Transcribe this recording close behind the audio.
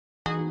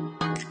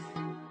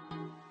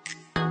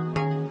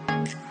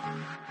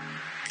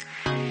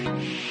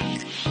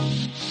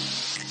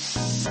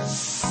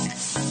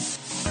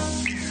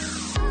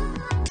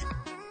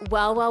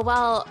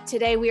Well,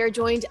 today we are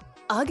joined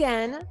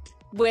again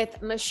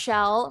with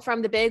Michelle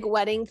from the Big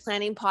Wedding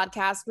Planning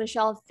Podcast.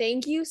 Michelle,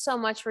 thank you so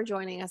much for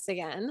joining us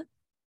again.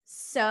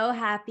 So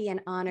happy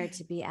and honored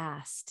to be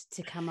asked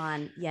to come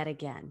on yet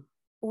again.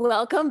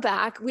 Welcome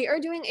back. We are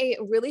doing a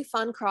really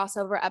fun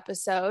crossover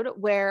episode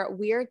where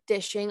we are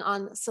dishing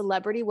on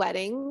celebrity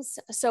weddings.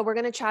 So we're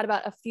going to chat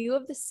about a few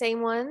of the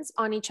same ones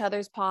on each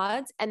other's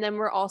pods, and then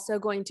we're also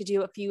going to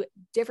do a few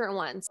different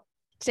ones.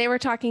 Today we're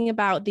talking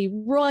about the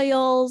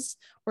royals.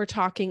 We're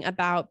talking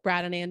about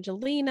Brad and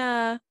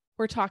Angelina.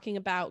 We're talking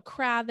about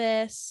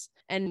Kravis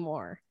and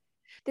more.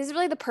 This is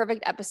really the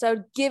perfect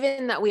episode,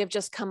 given that we have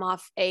just come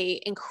off an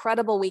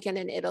incredible weekend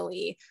in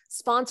Italy,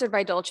 sponsored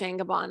by Dolce &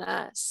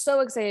 Gabbana.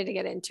 So excited to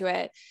get into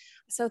it.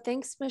 So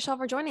thanks, Michelle,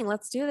 for joining.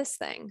 Let's do this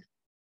thing.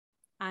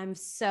 I'm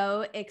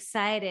so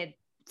excited.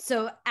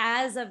 So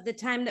as of the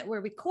time that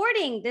we're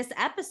recording this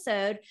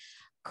episode,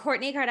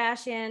 Kourtney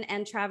Kardashian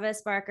and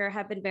Travis Barker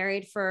have been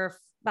married for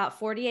about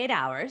 48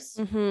 hours.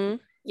 Mm-hmm.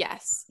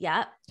 Yes.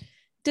 Yep.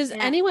 Does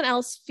anyone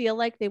else feel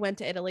like they went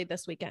to Italy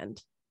this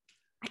weekend?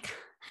 I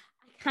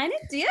kind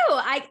of do.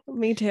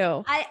 Me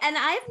too. I've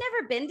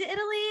never been to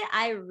Italy.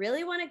 I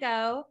really want to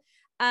go.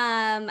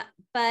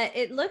 But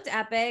it looked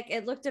epic.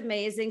 It looked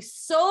amazing.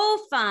 So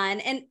fun.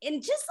 And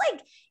just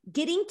like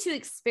getting to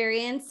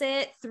experience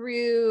it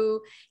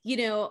through,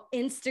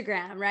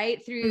 Instagram,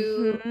 right?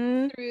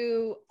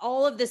 Through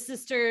all of the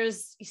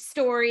sisters'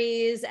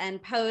 stories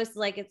and posts.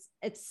 Like it's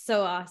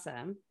so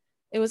awesome.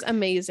 It was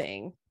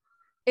amazing.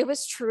 It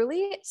was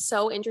truly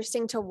so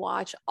interesting to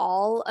watch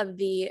all of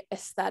the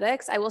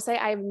aesthetics. I will say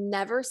I've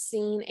never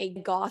seen a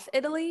goth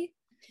Italy,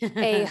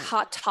 a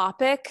Hot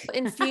Topic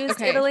infused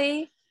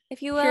Italy,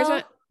 if you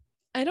will.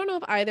 I don't know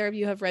if either of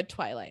you have read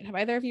Twilight. Have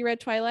either of you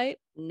read Twilight?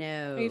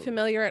 No. Are you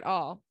familiar at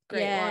all?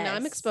 Great. Yes. Well, now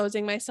I'm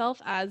exposing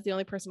myself as the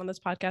only person on this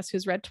podcast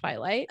who's read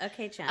Twilight.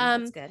 Okay, Jen,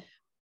 that's good.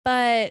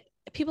 But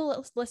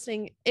people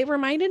listening, it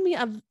reminded me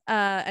of,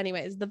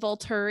 the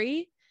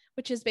Volturi,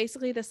 which is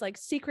basically this like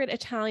secret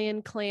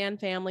Italian clan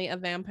family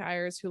of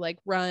vampires who like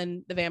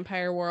run the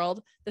vampire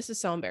world. This is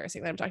so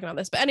embarrassing that I'm talking about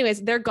this, but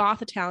anyways, they're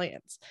goth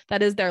Italians.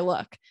 That is their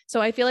look. So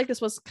I feel like this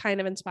was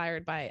kind of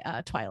inspired by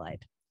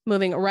Twilight.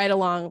 Moving right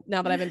along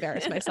now that I've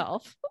embarrassed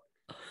myself.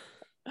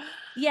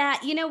 Yeah.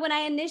 When I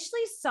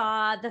initially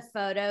saw the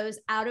photos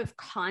out of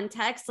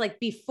context, like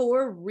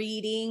before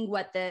reading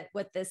what the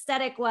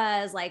aesthetic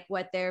was, like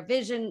what their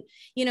vision,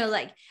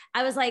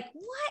 I was like,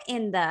 what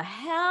in the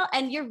hell?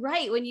 And you're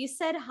right. When you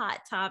said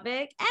Hot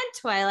Topic and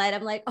Twilight,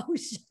 I'm like, oh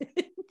shit,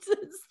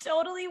 it's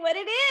totally what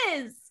it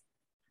is.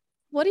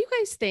 What do you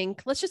guys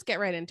think? Let's just get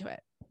right into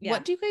it. Yeah.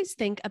 What do you guys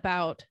think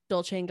about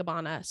Dolce &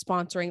 Gabbana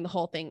sponsoring the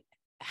whole thing?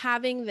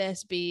 Having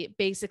this be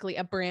basically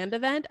a brand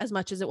event as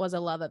much as it was a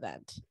love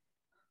event?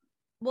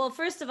 Well,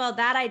 first of all,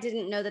 that I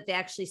didn't know that they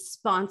actually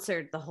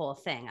sponsored the whole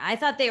thing. I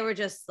thought they were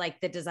just like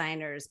the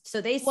designers.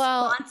 So they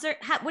sponsored.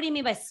 What do you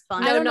mean by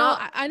sponsor? I don't know.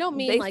 I don't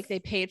mean like they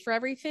paid for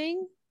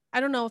everything.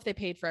 I don't know if they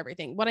paid for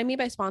everything. What I mean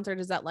by sponsored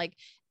is that like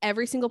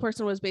every single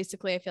person was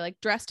basically, I feel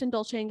like, dressed in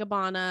Dolce &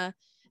 Gabbana.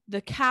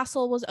 The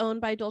castle was owned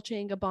by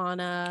Dolce &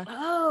 Gabbana.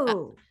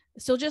 Oh.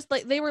 So just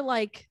like they were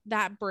like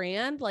that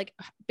brand, like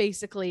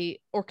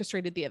basically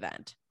orchestrated the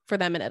event for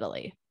them in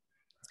Italy.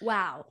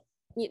 Wow.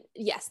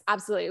 Yes,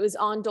 absolutely. It was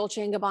on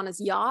Dolce &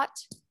 Gabbana's yacht.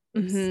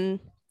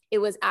 Mm-hmm. It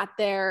was at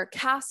their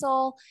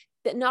castle.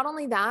 Not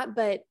only that,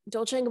 but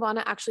Dolce &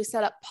 Gabbana actually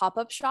set up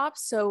pop-up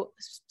shops so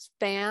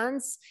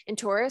fans and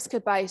tourists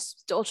could buy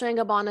Dolce &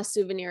 Gabbana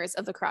souvenirs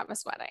of the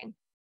Kravis wedding.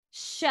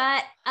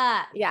 Shut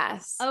up.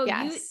 Yes. Oh,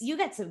 yes. You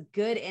got some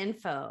good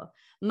info.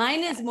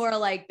 Mine is more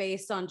like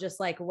based on just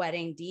like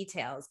wedding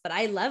details, but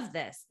I love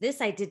this.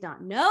 This I did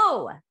not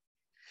know.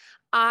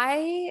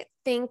 I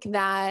think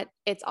that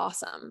it's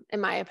awesome, in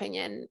my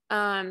opinion.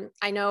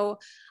 I know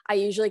I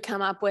usually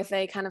come up with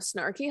a kind of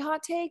snarky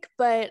hot take,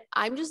 but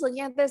I'm just looking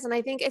at this and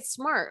I think it's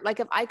smart. Like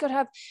if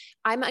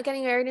I'm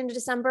getting married in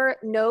December,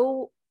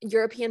 no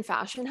European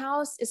fashion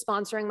house is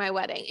sponsoring my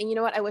wedding. And you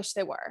know what? I wish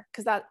they were,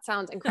 because that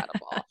sounds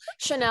incredible.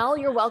 Chanel,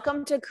 you're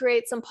welcome to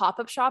create some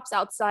pop-up shops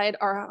outside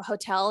our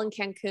hotel in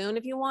Cancun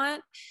if you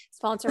want.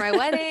 Sponsor my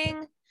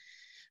wedding.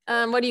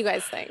 What do you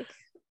guys think?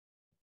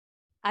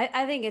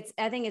 I think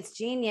it's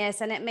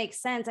genius and it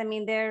makes sense. I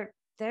mean, they're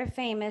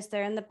famous.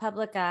 They're in the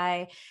public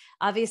eye.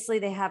 Obviously,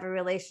 they have a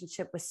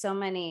relationship with so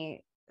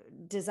many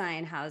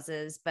design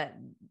houses, but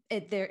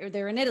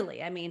they're in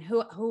Italy. I mean,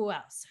 who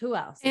else?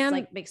 And it's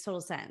like makes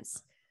total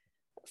sense.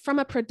 From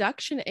a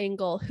production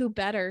angle, who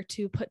better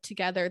to put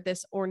together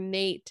this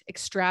ornate,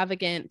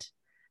 extravagant,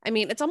 I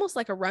mean, it's almost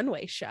like a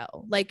runway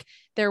show. Like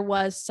there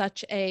was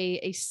such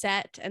a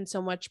set and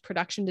so much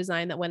production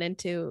design that went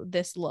into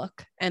this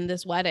look and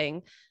this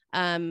wedding.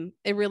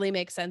 It really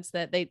makes sense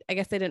that I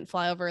guess they didn't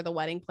fly over the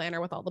wedding planner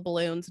with all the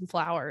balloons and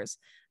flowers.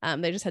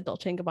 They just had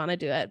Dolce & Gabbana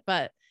do it.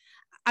 But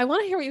I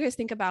want to hear what you guys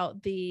think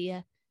about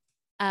the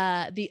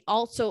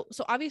also.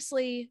 So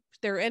obviously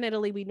they're in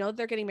Italy. We know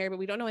they're getting married, but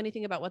we don't know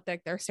anything about what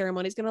their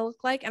ceremony is going to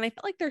look like. And I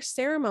felt like their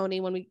ceremony,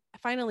 when we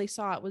finally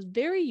saw it, was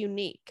very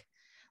unique.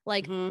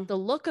 Like the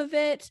look of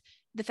it,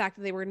 the fact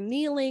that they were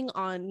kneeling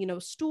on,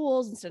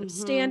 stools instead of Mhm.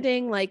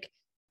 standing, like,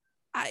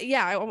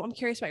 I'm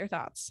curious about your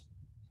thoughts.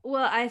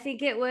 Well, I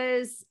think it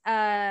was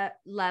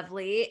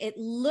lovely. It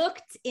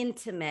looked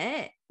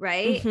intimate,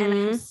 right? And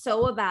I'm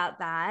so about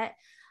that.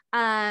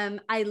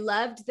 I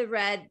loved the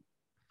red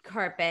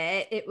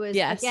carpet. It was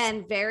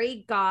again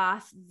very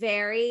goth,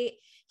 very.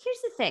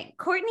 Here's the thing.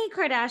 Kourtney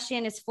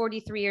Kardashian is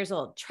 43 years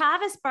old.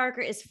 Travis Barker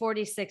is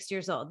 46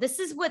 years old. This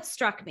is what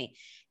struck me.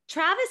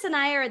 Travis and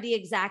I are the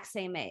exact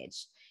same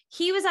age.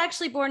 He was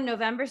actually born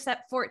November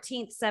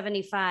 14th,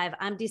 75.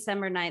 I'm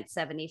December 9th,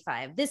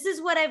 75. This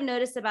is what I've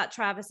noticed about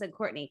Travis and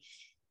Kourtney.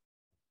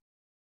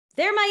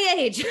 They're my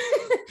age.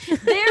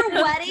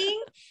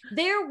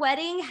 Their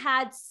wedding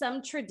had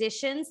some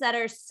traditions that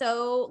are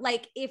so,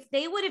 like, if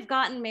they would have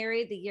gotten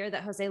married the year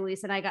that Jose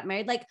Luis and I got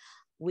married, like,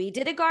 we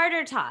did a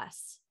garter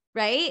toss,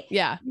 right?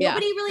 Yeah.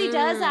 Nobody really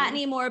does that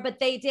anymore, but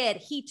they did.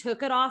 He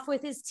took it off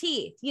with his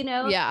teeth, He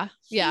had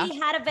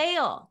a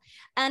veil.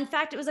 In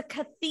fact, it was a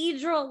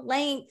cathedral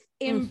length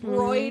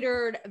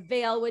embroidered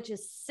veil, which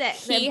is sick.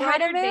 He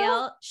had a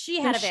veil.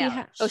 She had a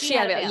veil. She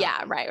had a veil.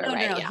 Yeah, right. No,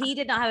 Yeah. He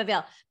did not have a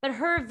veil, but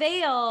her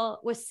veil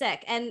was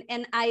sick. And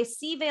I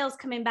see veils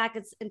coming back.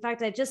 In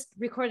fact, I just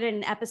recorded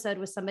an episode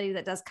with somebody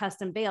that does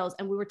custom veils,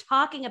 and we were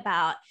talking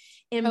about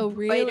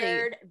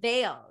embroidered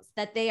veils,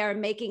 that they are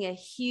making a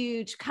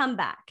huge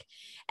comeback,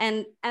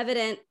 and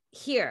evident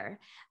here.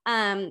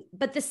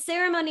 But the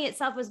ceremony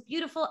itself was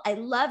beautiful. I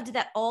loved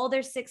that all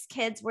their 6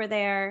 kids were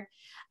there.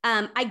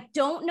 I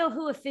don't know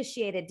who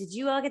officiated. Did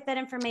you all get that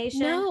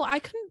information? No, I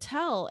couldn't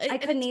tell. I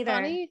couldn't either.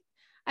 Funny.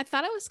 I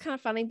thought it was kind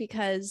of funny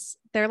because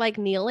they're like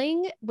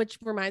kneeling, which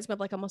reminds me of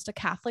like almost a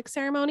Catholic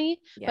ceremony,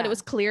 but it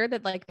was clear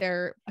that like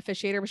their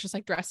officiator was just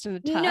like dressed in a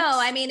tux. No,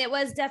 I mean, it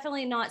was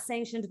definitely not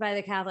sanctioned by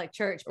the Catholic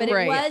Church, but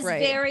it was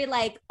very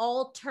like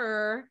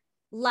altar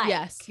like.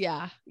 Yes.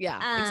 Yeah.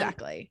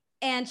 Exactly.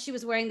 And she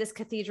was wearing this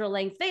cathedral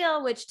length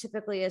veil, which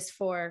typically is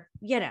for,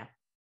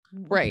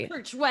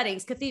 church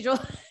weddings, cathedral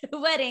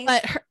weddings.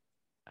 But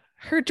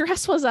her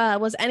dress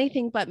was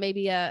anything but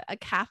maybe a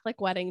Catholic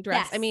wedding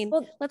dress. Yes. I mean,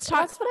 let's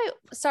talk.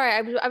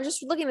 I was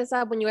just looking this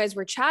up when you guys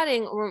were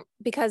chatting,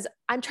 because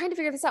I'm trying to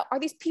figure this out. Are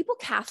these people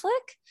Catholic?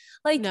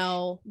 Like,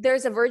 no,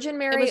 there's a Virgin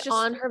Mary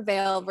on her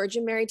veil,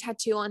 Virgin Mary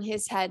tattoo on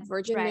his head,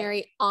 Virgin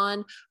Mary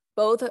on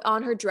both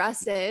on her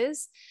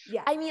dresses.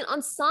 Yeah. I mean,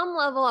 on some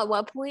level, at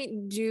what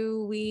point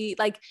do we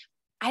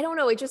I don't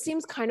know. It just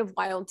seems kind of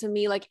wild to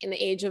me, like in the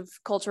age of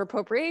cultural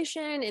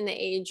appropriation, in the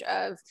age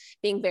of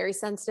being very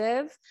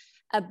sensitive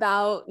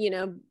about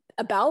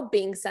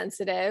being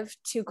sensitive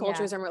to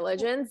cultures and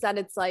religions, that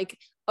it's like,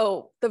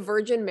 oh, the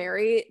Virgin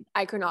Mary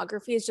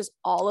iconography is just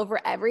all over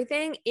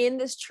everything in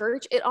this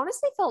church. It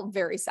honestly felt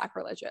very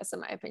sacrilegious,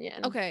 in my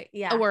opinion. Okay.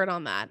 Yeah. A word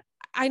on that.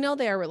 I know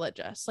they are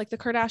religious. Like the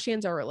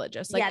Kardashians are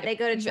religious. Like, they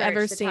go to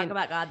church to talk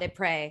about God. They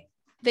pray.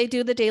 They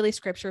do the daily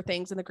scripture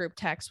things in the group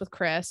text with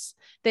Chris.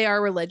 They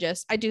are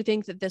religious. I do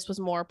think that this was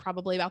more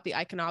probably about the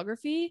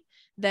iconography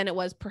than it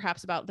was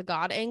perhaps about the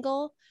God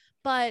angle.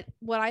 But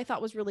what I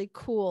thought was really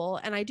cool,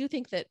 and I do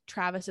think that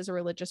Travis is a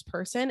religious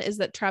person, is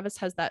that Travis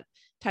has that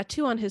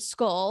tattoo on his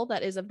skull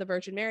that is of the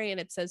Virgin Mary, and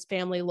it says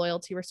family,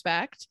 loyalty,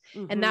 respect.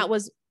 And that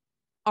was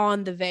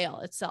on the veil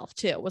itself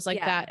too. It was like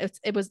that.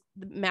 It was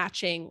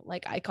matching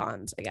like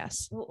icons, I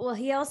guess. Well,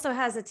 he also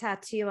has a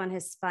tattoo on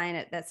his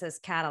spine that says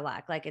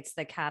Cadillac, like it's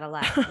the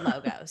Cadillac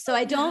logo. So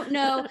I don't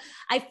know.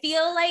 I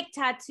feel like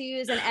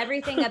tattoos and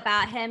everything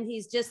about him,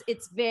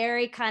 it's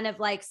very kind of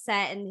like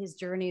set in his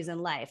journeys in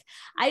life.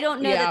 I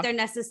don't know that they're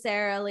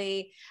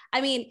necessarily,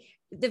 I mean,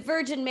 the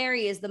Virgin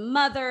Mary is the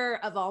mother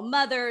of all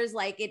mothers.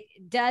 Like it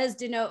does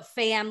denote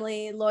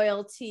family,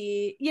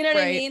 loyalty. You know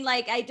what I mean?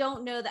 Like, I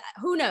don't know that.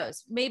 Who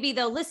knows? Maybe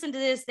they'll listen to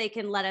this. They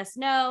can let us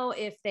know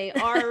if they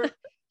are,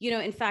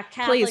 in fact,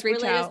 Catholic,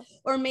 reach out.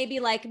 Or maybe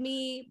like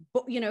me,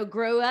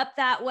 grew up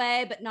that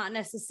way, but not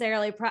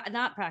necessarily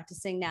not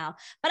practicing now.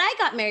 But I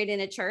got married in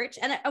a church,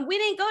 and we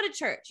didn't go to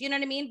church. You know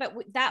what I mean? But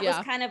that was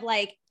kind of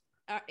like,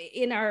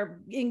 you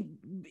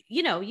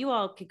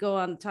all could go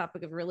on the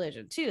topic of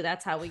religion too.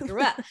 That's how we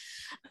grew up.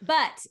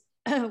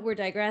 But we're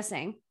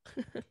digressing.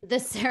 The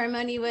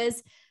ceremony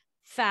was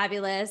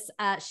fabulous.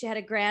 She had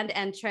a grand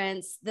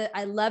entrance.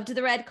 I loved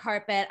the red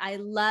carpet. I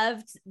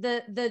loved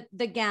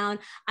the gown.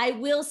 I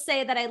will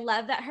say that I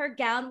love that her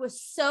gown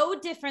was so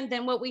different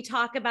than what we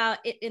talk about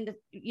in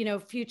the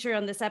future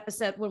on this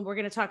episode, when we're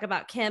going to talk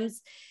about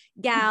Kim's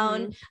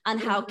gown, on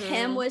how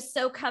Kim was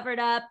so covered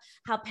up,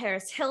 how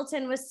Paris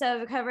Hilton was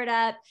so covered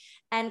up,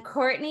 and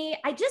Kourtney.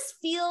 I just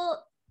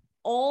feel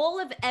all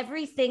of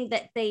everything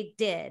that they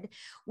did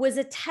was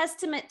a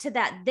testament to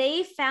that.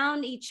 They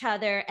found each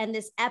other and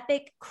this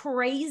epic,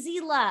 crazy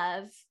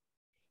love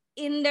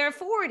in their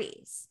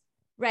 40s,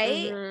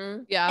 right?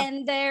 Yeah.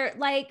 And they're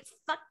like,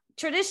 fuck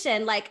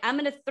tradition, like I'm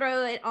gonna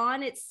throw it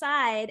on its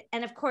side.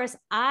 And of course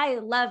I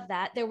love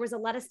that. There was a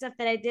lot of stuff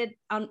that I did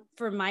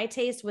for my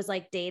taste was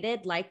like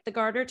dated, like the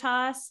garter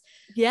toss.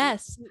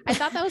 Yes, I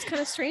thought that was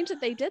kind of strange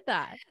that they did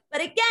that.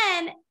 But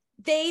again,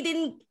 they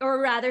didn't, or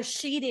rather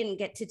she didn't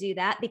get to do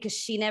that because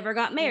she never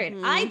got married.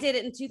 I did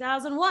it in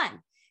 2001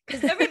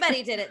 because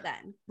everybody did it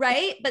then,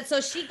 right? But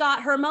so she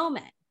got her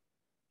moment.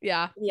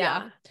 Yeah.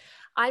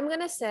 I'm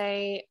going to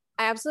say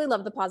I absolutely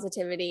love the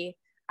positivity.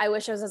 I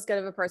wish I was as good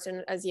of a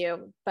person as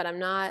you, but I'm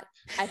not.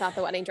 I thought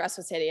the wedding dress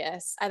was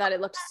hideous. I thought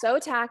it looked so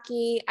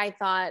tacky. I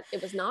thought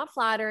it was not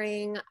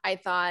flattering. I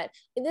thought,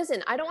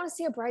 listen, I don't want to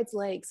see a bride's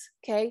legs,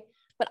 okay?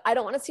 But I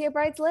don't want to see a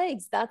bride's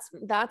legs. That's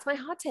my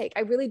hot take.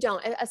 I really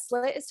don't. A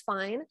slit is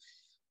fine,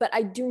 but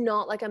I do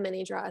not like a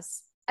mini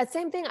dress.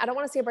 Same thing. I don't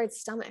want to see a bride's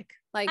stomach.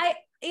 Like,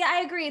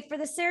 I agree. For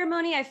the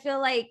ceremony, I feel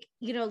like,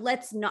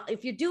 let's not,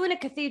 if you're doing a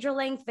cathedral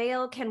length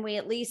veil, can we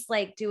at least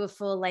like do a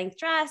full length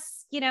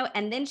dress,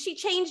 and then she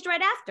changed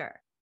right after.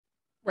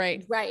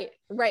 Right.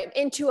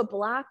 Into a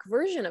black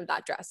version of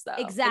that dress though.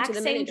 Exact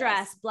same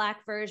dress,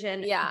 black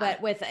version, yeah,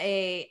 but with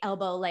a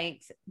elbow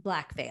length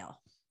black veil.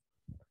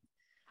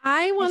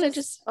 I want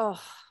to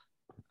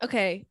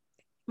okay.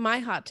 My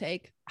hot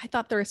take. I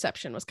thought the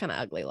reception was kind of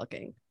ugly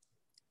looking.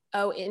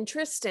 Oh,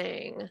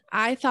 interesting.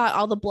 I thought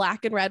all the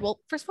black and red.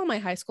 Well, first of all, my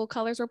high school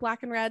colors were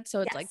black and red,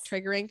 so it's like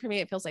triggering for me.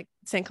 It feels like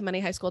San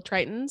Clemente High School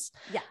Tritons.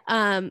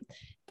 Yeah.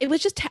 It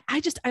was just I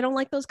don't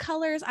like those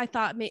colors. I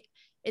thought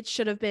it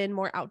should have been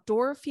more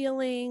outdoor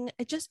feeling.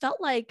 It just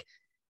felt like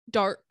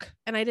dark,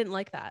 and I didn't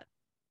like that.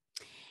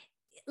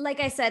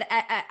 Like I said,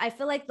 I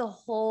feel like the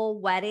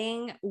whole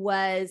wedding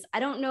was. I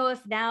don't know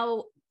if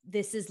now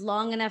this is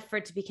long enough for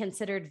it to be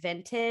considered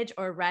vintage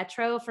or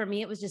retro. For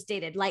me, it was just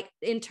dated. Like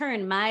in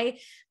turn, my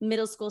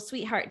middle school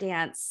sweetheart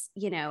dance,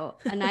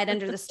 A Night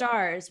Under the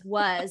Stars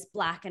was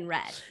black and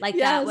red. Like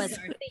that was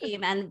our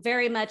theme. And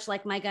very much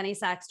like my Gunny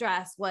Sacks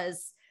dress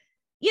was,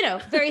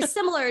 very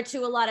similar to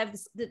a lot of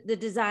the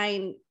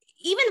design,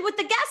 even what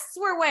the guests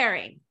were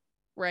wearing.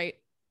 Right.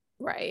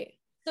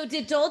 So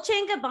did Dolce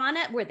 &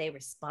 Gabbana, were they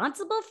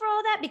responsible for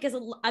all that? Because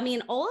I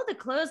mean, all of the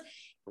clothes,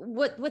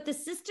 what the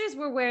sisters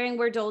were wearing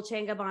were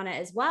Dolce & Gabbana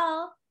as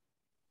well.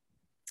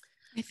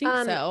 I think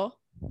so.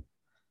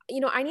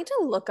 I need to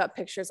look up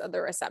pictures of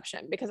the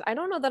reception because I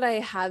don't know that I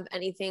have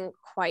anything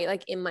quite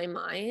like in my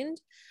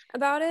mind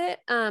about it.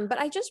 But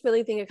I just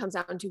really think it comes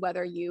down to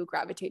whether you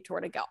gravitate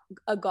toward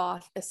a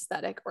goth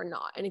aesthetic or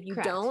not. And if you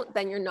don't,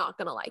 then you're not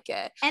going to like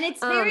it. And it's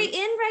very in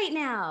right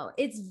now.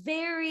 It's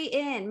very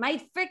in.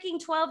 My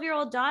freaking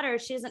 12-year-old daughter,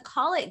 she doesn't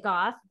call it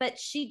goth, but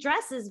she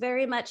dresses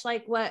very much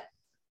like what,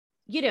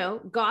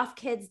 goth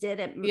kids did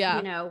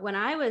when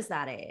I was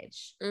that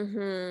age.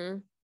 Mm-hmm.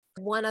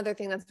 One other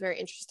thing that's very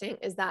interesting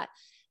is that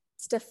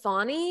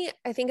Stefano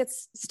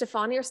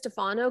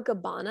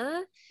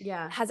Gabbana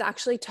has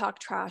actually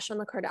talked trash on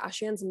the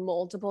Kardashians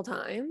multiple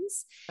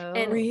times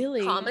and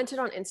really commented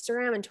on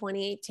Instagram in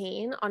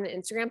 2018 on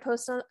an Instagram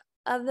post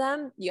of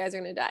them. You guys are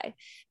going to die.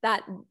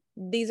 That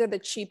these are the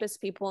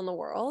cheapest people in the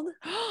world.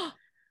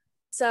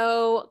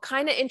 So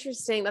kind of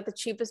interesting that the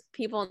cheapest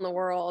people in the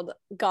world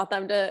got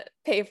them to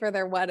pay for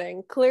their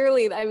wedding.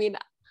 Clearly, I mean,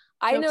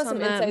 I know some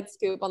inside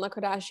scoop on the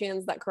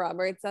Kardashians that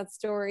corroborates that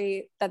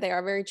story, that they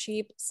are very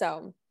cheap.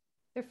 So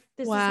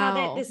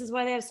this is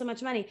why they have so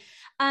much money.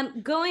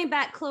 Going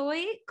back,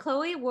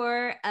 Chloe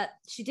wore,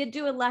 she did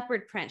do a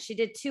leopard print. She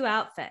did 2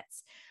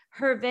 outfits.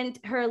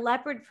 Her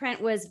leopard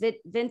print was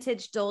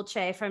vintage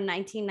Dolce from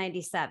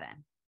 1997,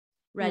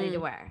 ready to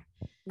wear.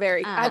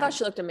 I thought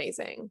she looked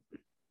amazing.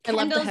 I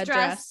love the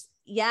headdress.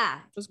 Yeah.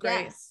 It was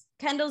great. Yes.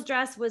 Kendall's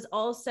dress was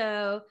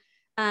also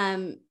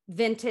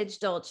vintage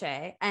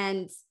Dolce,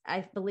 and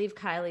I believe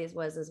Kylie's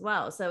was as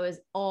well. So it was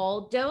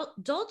all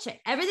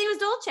Dolce. Everything was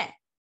Dolce.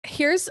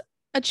 Here's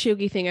a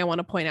chuggy thing I want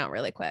to point out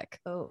really quick.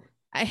 Oh,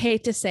 I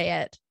hate to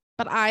say it,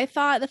 but I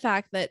thought the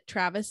fact that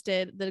Travis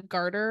did the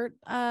garter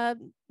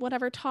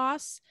whatever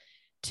toss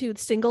to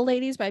Single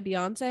Ladies by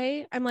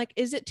Beyonce, I'm like,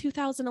 is it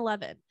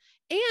 2011?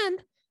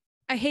 And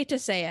I hate to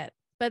say it,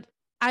 but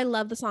I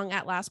love the song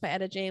At Last by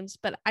Etta James,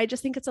 but I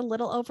just think it's a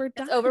little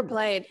overdone. It's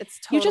overplayed.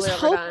 It's totally You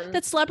just overdone. hope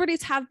that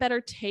celebrities have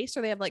better taste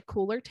or they have like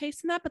cooler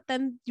taste in that, but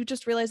then you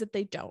just realize that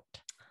they don't.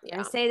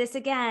 Yeah. I say this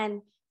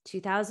again,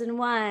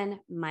 2001,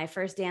 my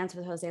first dance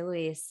with Jose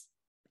Luis,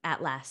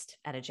 At Last,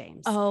 Etta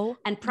James. Oh,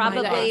 and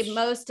probably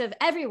most of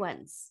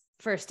everyone's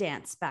first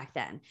dance back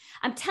then.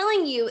 I'm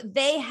telling you,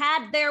 they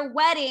had their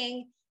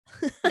wedding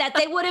that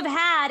they would have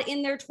had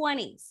in their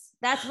 20s.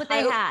 That's what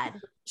they had.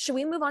 Should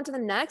we move on to the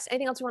next?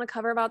 Anything else you want to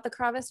cover about the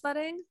Kravis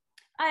wedding?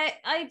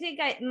 I think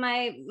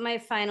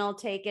my final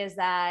take is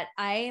that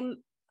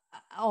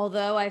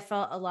although I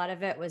felt a lot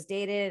of it was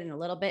dated and a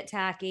little bit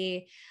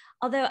tacky,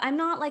 although I'm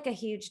not like a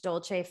huge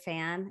Dolce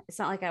fan, it's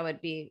not like I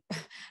would be,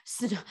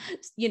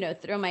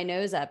 throw my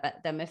nose up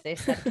at them if they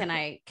said, can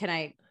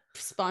I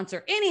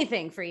sponsor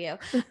anything for you?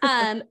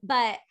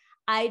 But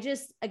I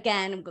just,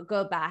 again,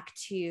 go back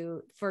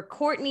to, for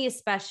Kourtney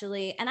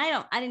especially, and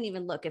I didn't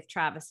even look if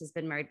Travis has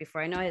been married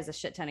before. I know he has a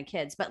shit ton of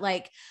kids, but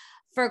like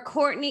for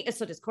Kourtney,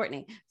 so does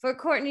Kourtney. For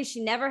Kourtney,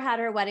 she never had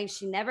her wedding.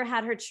 She never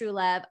had her true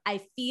love.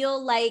 I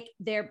feel like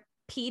their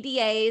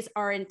PDAs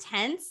are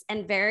intense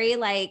and very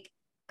like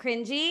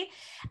cringy.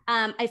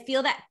 I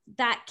feel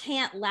that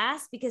can't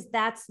last because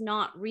that's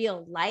not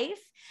real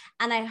life.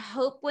 And I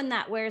hope when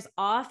that wears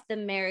off, the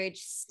marriage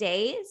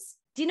stays.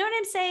 Do you know what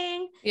I'm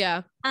saying?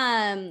 Yeah.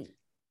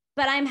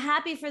 but I'm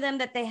happy for them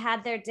that they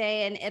had their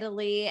day in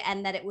Italy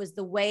and that it was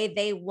the way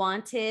they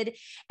wanted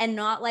and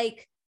not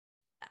like,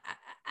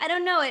 I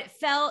don't know. It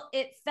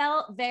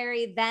felt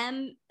very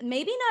them,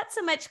 maybe not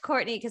so much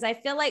Kourtney. Cause I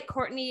feel like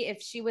Kourtney, if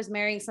she was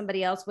marrying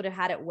somebody else, would have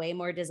had it way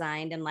more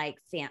designed and like,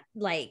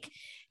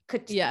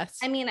 yes.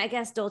 I mean, I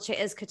guess Dolce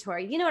is couture.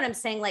 You know what I'm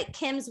saying? Like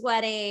Kim's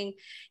wedding,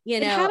 you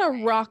know, it had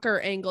a rocker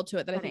angle to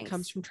it that I think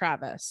comes from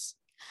Travis.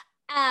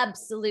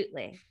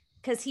 Absolutely.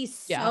 Cause he's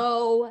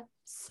so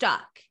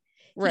stuck.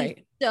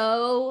 Right.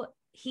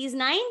 He's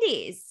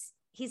 90s.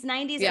 He's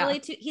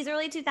 90s, he's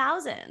early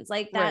 2000s.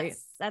 Like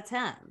that's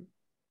him.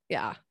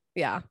 Yeah.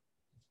 Yeah.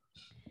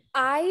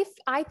 I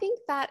think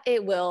that I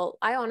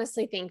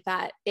honestly think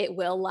that it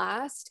will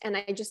last. And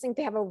I just think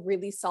they have a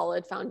really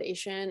solid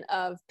foundation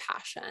of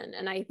passion.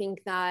 And I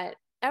think that,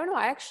 I don't know,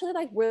 I actually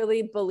like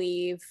really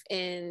believe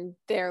in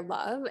their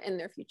love and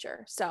their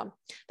future. So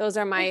those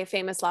are my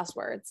famous last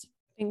words.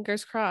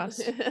 Fingers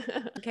crossed.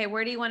 Okay.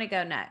 Where do you want to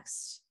go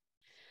next?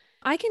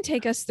 I can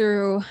take us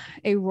through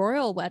a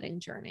royal wedding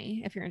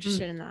journey if you're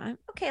interested in that.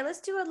 Okay. Let's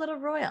do a little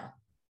royal.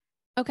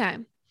 Okay.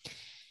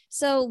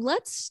 So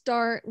let's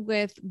start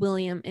with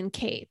William and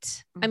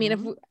Kate. I mean,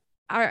 if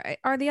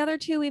are the other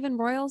two even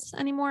royals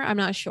anymore? I'm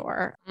not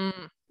sure.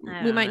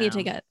 We might need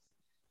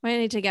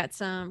to get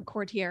some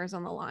courtiers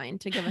on the line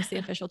to give us the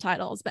official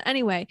titles. But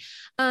anyway,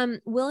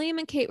 William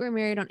and Kate were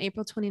married on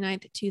April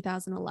 29th,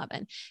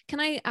 2011. Can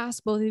I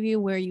ask both of you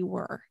where you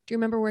were? Do you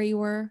remember where you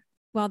were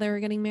while they were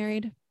getting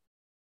married?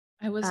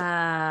 I was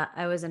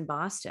in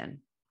Boston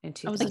in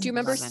 2011. Do you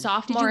remember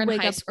sophomore in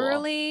high school?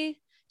 Early?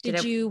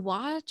 Did you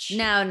watch?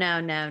 No.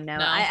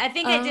 I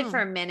think I did for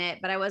a minute,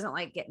 but I wasn't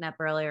like getting up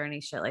early or any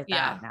shit like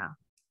that. No.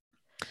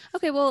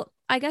 Okay, well,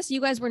 I guess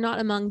you guys were not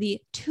among the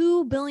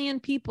 2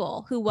 billion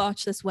people who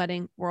watched this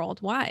wedding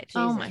worldwide.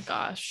 Jesus. Oh my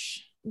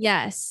gosh.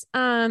 Yes.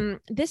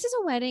 This is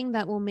a wedding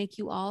that will make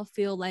you all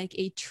feel like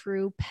a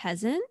true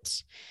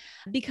peasant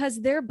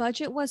because their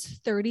budget was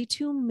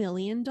 $32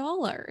 million.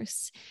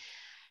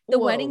 The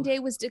wedding day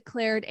was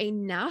declared a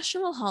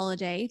national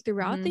holiday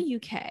throughout the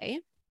UK.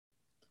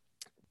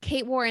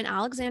 Kate wore an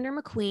Alexander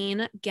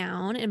McQueen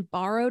gown and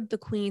borrowed the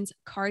Queen's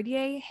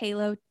Cartier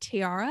halo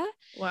tiara.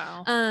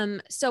 Wow.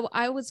 So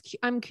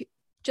I'm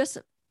just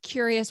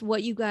curious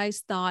what you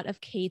guys thought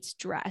of Kate's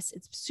dress.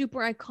 It's super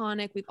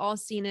iconic. We've all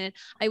seen it.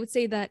 I would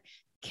say that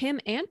Kim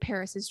and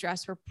Paris's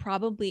dress were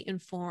probably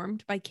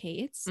informed by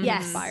Kate's,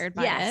 inspired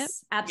by it.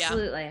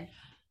 Absolutely. Yeah.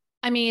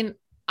 I mean,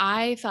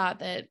 I thought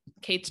that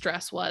Kate's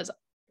dress was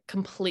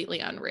completely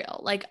unreal.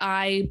 Like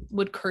I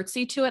would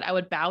curtsy to it. I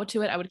would bow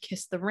to it. I would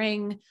kiss the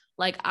ring.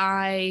 Like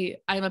I'm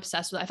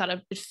obsessed with it. I thought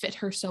it fit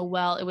her so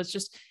well. It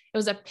was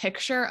a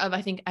picture of,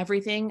 I think,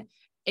 everything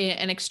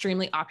an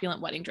extremely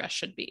opulent wedding dress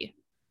should be.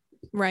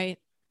 Right.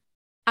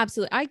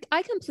 Absolutely.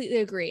 I completely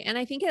agree. And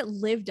I think it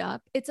lived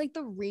up. It's like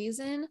the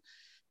reason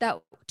that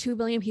 2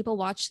 billion people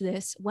watched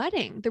this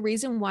wedding. The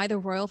reason why the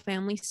royal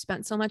family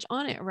spent so much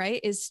on it, right,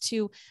 is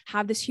to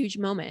have this huge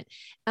moment.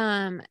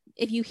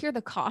 If you hear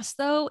the cost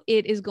though,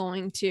 it is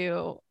going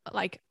to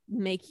like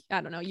make,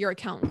 I don't know, your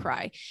accountant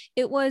cry.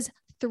 It was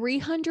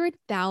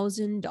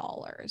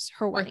 $300,000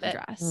 her wedding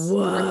dress.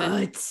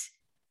 What?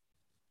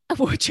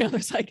 Which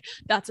Chandler's like,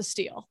 that's a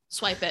steal.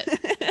 Swipe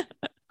it.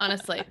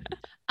 Honestly.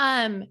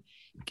 Can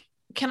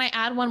I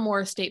add one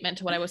more statement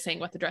to what I was saying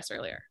about the dress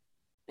earlier?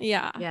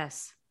 Yeah.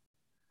 Yes.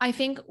 I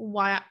think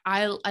why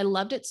I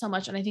loved it so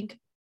much, and I think,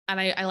 and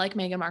I like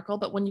Meghan Markle,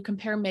 but when you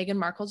compare Meghan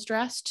Markle's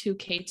dress to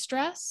Kate's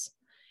dress,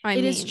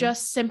 it is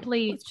just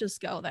simply, let's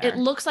just go there. It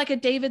looks like a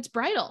David's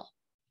bridal.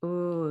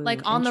 Ooh,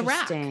 like on the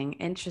rack.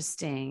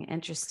 Interesting.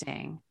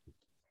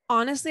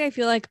 Honestly, I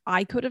feel like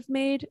I could have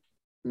made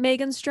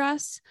Meghan's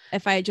dress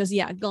if I had just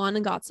gone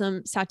and got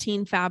some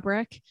sateen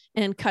fabric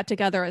and cut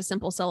together a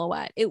simple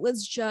silhouette. It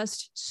was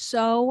just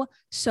so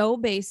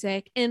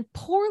basic and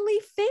poorly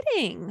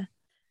fitting.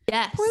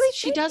 Yes,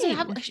 she doesn't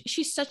have.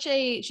 She's such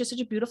a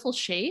beautiful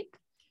shape,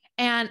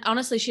 and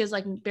honestly, she has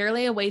like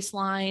barely a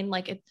waistline.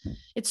 Like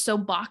it's so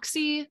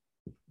boxy,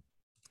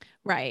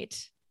 right?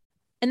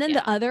 And then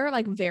the other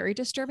like very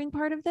disturbing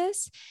part of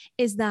this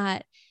is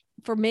that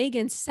for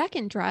Meghan's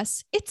second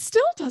dress, it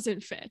still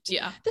doesn't fit.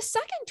 Yeah, the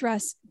second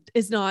dress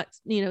is not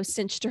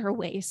cinched to her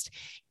waist.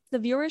 The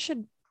viewers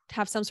should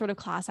have some sort of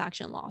class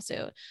action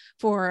lawsuit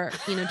for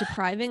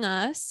depriving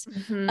us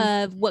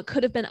of what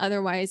could have been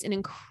otherwise an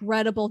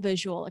incredible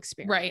visual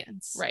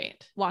experience.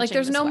 Right. Watching like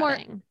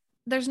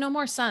there's no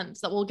more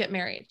sons that will get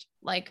married.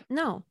 Like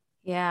no.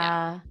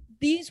 Yeah.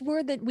 These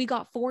were we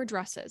got 4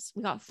 dresses.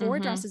 We got 4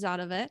 dresses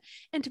out of it.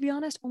 And to be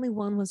honest, only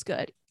one was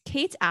good.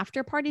 Kate's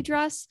after party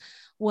dress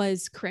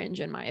was cringe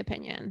in my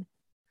opinion.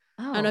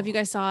 I don't know if you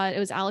guys saw it. It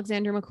was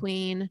Alexander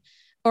McQueen.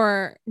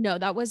 Or no,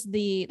 that was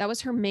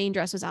her main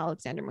dress was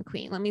Alexander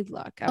McQueen. Let me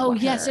look. Oh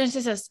yes.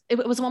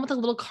 It was the one with the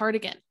little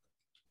cardigan.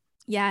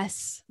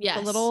 Yes.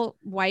 The little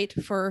white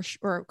fur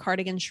or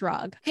cardigan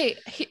shrug. Hey,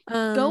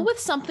 go with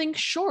something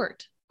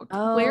short.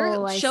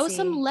 Show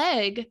some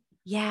leg.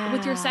 Yeah.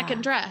 With your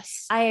second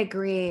dress. I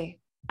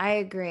agree.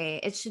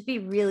 It should be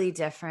really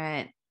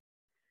different.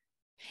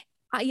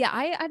 I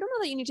don't know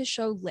that you need to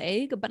show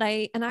leg, but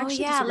I actually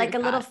disagree like a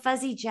with little that.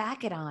 fuzzy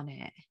jacket on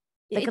it.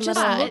 Like It a just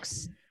little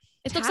looks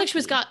It looks like she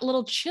was tacky. got a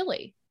little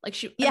chilly. Like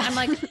she, Yeah. I'm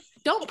like,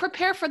 don't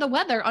prepare for the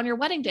weather on your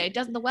wedding day.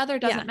 The weather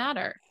doesn't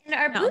matter. And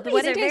our No, the boobies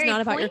wedding are day is very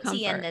not about your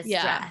pointy in comfort. this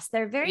Yeah. dress.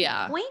 They're very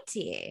Yeah.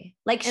 pointy.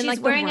 Like And, she's like,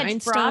 the wearing a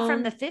bra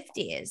from rhinestone. the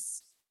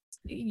 50s.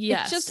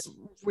 Yes. It's just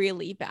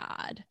really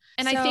bad.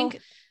 And I think,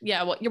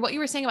 what you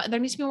were saying about there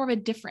needs to be more of a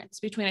difference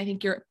between, I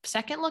think, your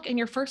second look and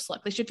your first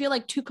look. They should feel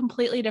like two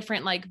completely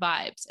different like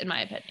vibes, in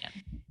my opinion.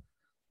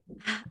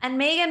 And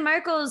Meghan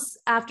Markle's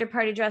after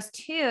party dress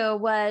too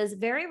was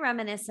very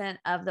reminiscent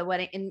of the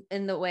wedding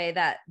in the way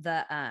that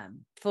the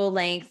full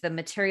length, the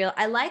material.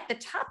 I like the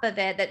top of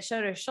it that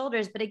showed her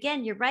shoulders, but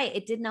again, you're right.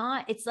 It did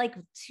not. It's like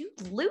too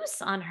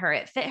loose on her.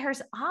 It fit her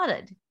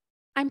odd.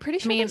 I'm pretty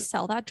sure they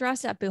sell that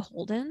dress at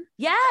Beholden.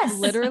 Yes,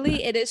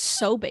 Literally, it is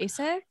so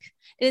basic.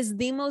 It is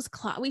the most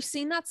we've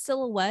seen that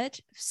silhouette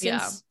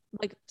since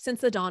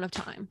the dawn of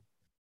time.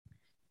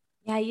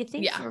 Yeah, you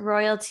think for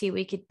royalty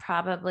we could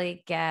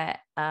probably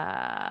get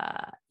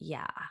a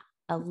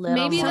little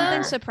maybe more.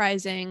 something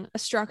surprising, a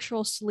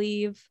structural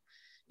sleeve,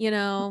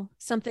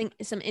 some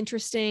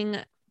interesting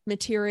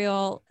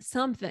material,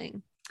 some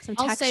texture.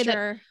 I'll say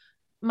that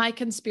my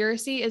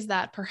conspiracy is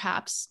that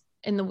perhaps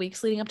in the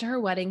weeks leading up to her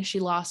wedding,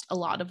 she lost a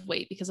lot of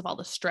weight because of all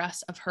the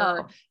stress of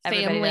her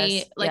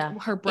family.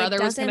 Her brother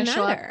was going to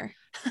show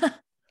up.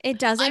 It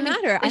doesn't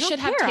matter. I should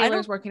have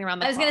tailors working around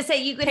the I was going to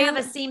say, you could have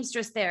a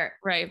seamstress there.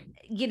 Right.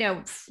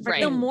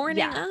 The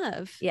morning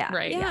of. Yeah.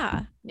 Right.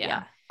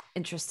 Yeah.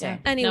 Interesting.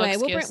 Yeah. Anyway,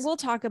 we'll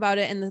talk about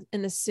it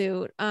in the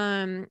suit.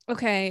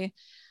 Okay.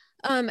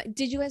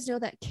 Did you guys know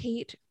that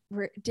Kate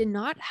did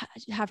not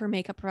have her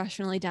makeup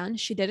professionally done?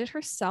 She did it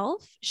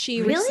herself.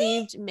 She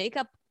received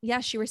makeup. Yeah,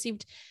 she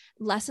received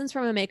lessons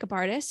from a makeup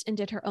artist and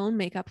did her own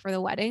makeup for the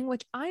wedding,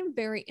 which I'm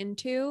very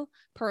into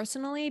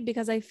personally,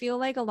 because I feel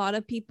like a lot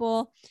of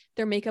people,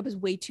 their makeup is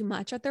way too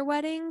much at their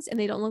weddings and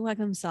they don't look like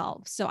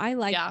themselves. So I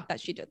like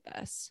that she did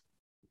this.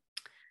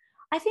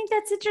 I think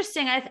that's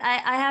interesting. I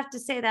have to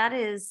say that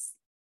is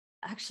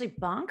actually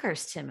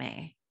bonkers to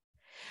me.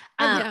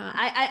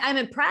 I'm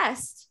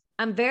impressed.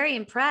 I'm very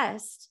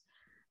impressed,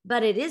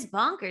 but it is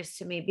bonkers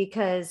to me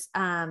because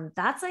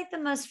that's like the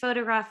most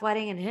photographed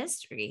wedding in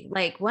history,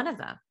 like one of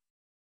them.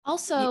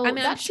 Also,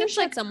 I'm sure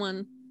she had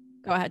someone.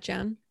 Go ahead,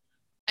 Jen.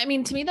 I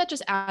mean, to me, that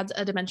just adds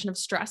a dimension of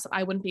stress that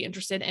I wouldn't be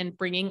interested in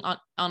bringing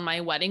on my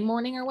wedding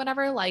morning or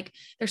whatever. Like,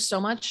 there's so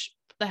much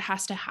that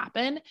has to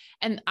happen.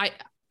 And I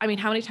mean,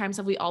 how many times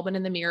have we all been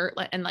in the mirror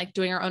and like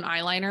doing our own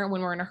eyeliner when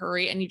we're in a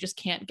hurry and you just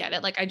can't get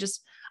it? Like,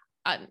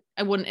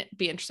 I wouldn't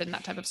be interested in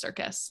that type of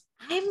circus.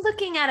 I'm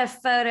looking at a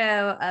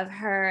photo of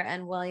her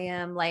and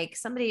William, like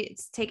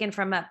somebody's taken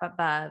from up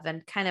above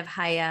and kind of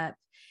high up.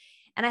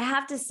 And I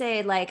have to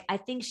say, like, I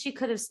think she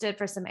could have stood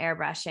for some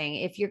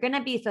airbrushing. If you're going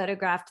to be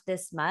photographed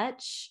this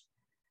much,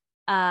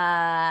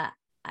 I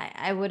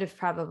would have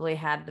probably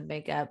had the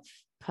makeup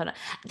put on.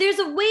 There's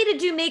a way to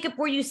do makeup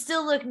where you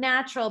still look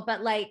natural,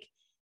 but like,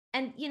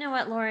 and you know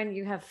what, Lauren,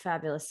 you have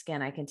fabulous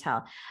skin, I can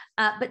tell.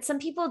 But some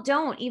people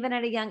don't, even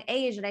at a young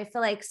age. And I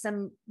feel like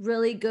some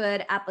really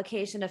good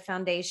application of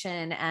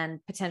foundation and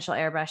potential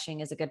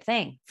airbrushing is a good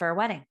thing for a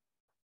wedding.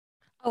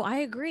 Oh, I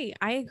agree.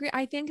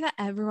 I think that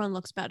everyone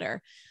looks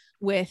better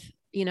with,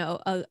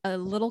 a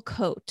little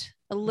coat,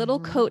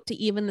 coat to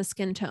even the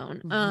skin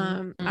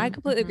tone. I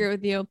completely agree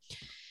with you.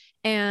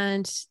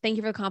 And thank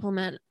you for the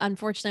compliment.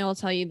 Unfortunately, I will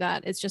tell you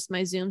that it's just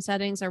my Zoom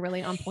settings are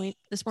really on point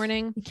this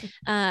morning,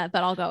 but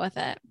I'll go with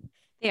it.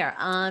 They are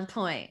on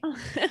point.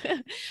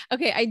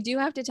 Okay, I do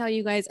have to tell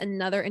you guys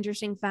another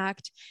interesting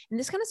fact, and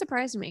this kind of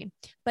surprised me,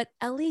 but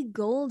Ellie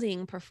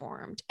Goulding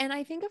performed. And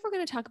I think if we're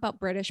going to talk about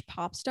British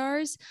pop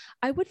stars,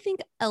 I would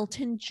think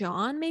Elton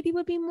John maybe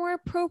would be more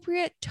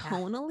appropriate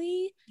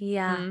tonally.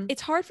 Yeah.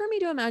 It's hard for me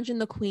to imagine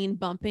the Queen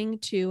bumping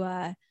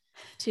to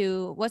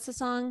what's the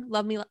song?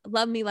 Love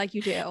me like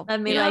you do.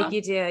 Love me like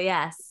you do.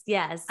 Yes.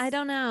 I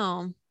don't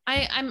know.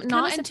 I'm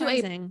not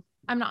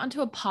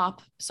into a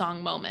pop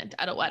song moment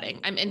at a wedding.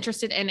 I'm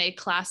interested in a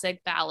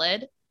classic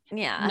ballad.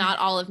 Yeah. Not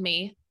All of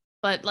Me,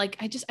 but like,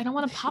 I don't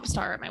want a pop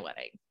star at my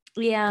wedding.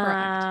 Yeah.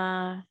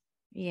 Correct.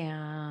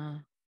 Yeah.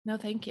 No,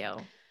 thank you.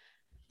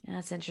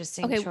 That's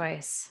interesting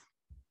choice.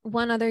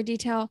 One other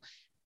detail.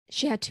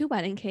 She had 2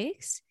 wedding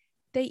cakes.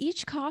 They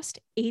each cost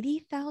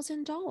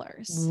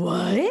 $80,000.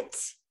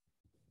 What?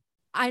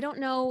 I don't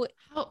know.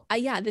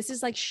 This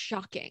is like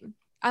shocking.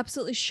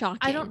 Absolutely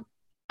shocking.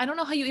 I don't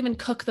know how you even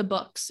cook the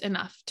books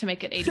enough to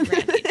make it 80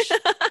 grand each.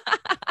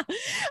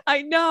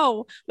 I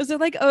know. Was there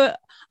like I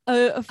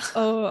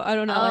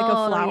don't know, like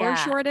a flour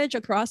shortage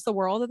across the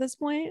world at this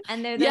point?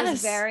 And they're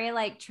those very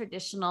like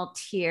traditional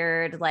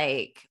tiered,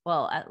 like,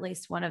 well, at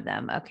least one of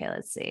them. Okay,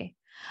 let's see.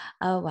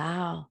 Oh,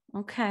 wow.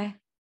 Okay.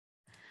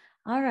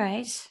 All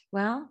right.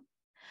 Well,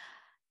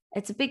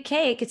 it's a big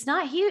cake. It's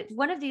not huge.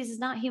 One of these is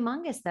not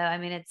humongous though. I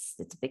mean, it's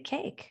a big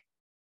cake.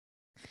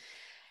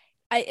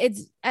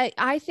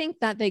 I think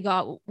that they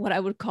got what I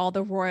would call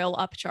the royal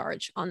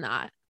upcharge on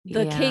that.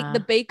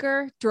 The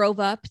baker drove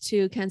up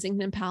to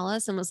Kensington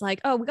Palace and was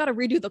like, oh, we got to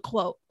redo the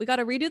quote. Let's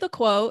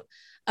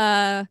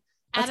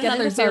get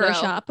another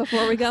Photoshop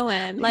before we go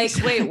in. Like,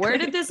 wait, where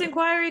did this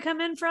inquiry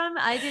come in from?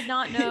 I did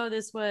not know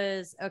this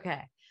was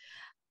okay.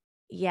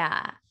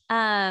 Yeah.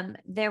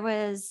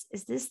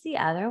 Is this the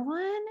other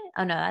one?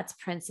 Oh no, that's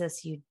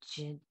Princess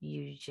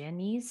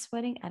Eugenie's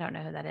wedding. I don't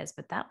know who that is,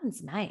 but that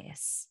one's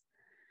nice.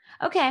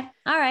 Okay.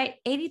 All right.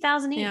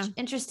 80,000 each. Yeah.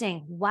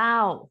 Interesting.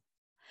 Wow.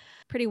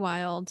 Pretty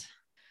wild.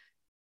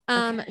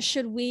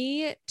 Should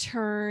we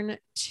turn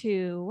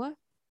to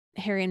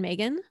Harry and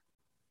Meghan?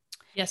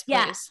 Yes, please.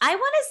 Yeah, I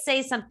want to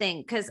say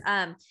something because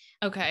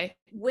okay.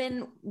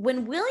 When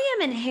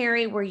William and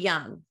Harry were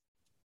young,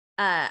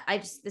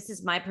 this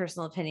is my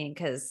personal opinion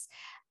because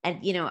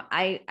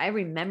I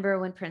remember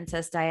when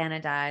Princess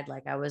Diana died,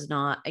 like I was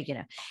not,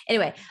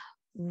 anyway,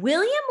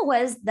 William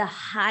was the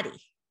hottie.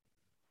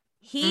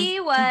 He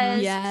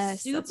was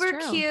super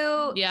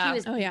cute. Yeah. He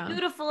was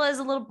beautiful as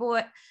a little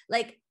boy.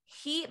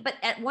 But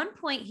at one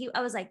point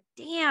I was like,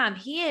 damn,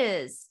 he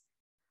is.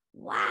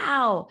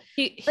 Wow.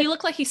 He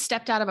looked like he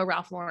stepped out of a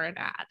Ralph Lauren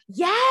ad.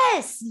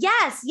 Yes.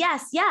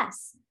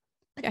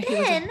 But then, he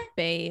was a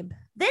babe.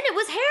 Then it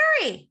was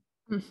Harry.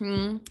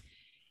 Mm-hmm.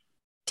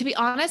 To be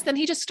honest, then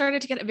he just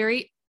started to get a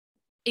very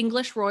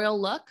English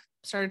royal look,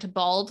 started to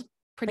bald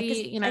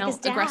pretty,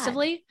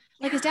 aggressively,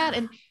 like his dad.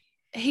 And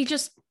he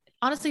just,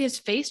 honestly, his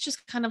face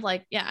just kind of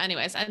like,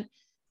 anyways. And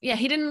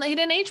he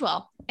didn't age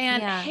well.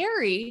 And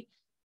Harry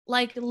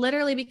like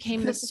literally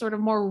became this sort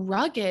of more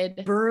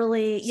rugged,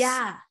 burly,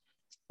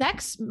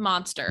 sex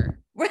monster.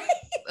 Right.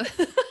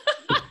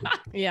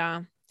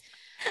 Yeah.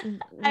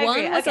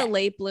 One was a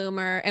late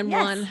bloomer and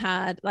one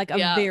had like a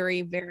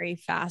very, very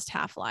fast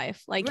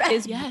half-life. Like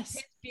his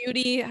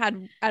beauty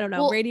had, I don't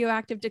know,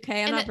 radioactive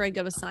decay. I'm not very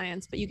good with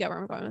science, but you get where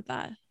I'm going with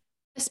that.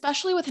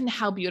 Especially within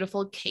how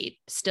beautiful Kate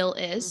still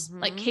is.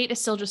 Mm-hmm. Like Kate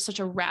is still just such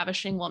a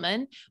ravishing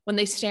woman. When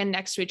they stand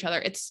next to each other,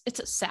 it's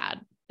a sad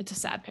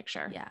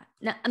picture. Yeah.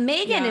 Now,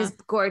 Meghan is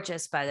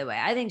gorgeous, by the way.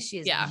 I think she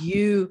is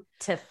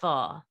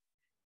beautiful.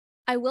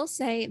 I will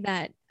say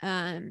that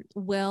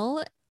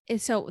Will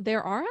is, so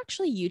there are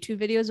actually YouTube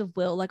videos of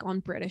Will like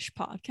on British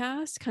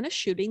podcasts kind of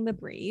shooting the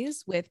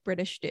breeze with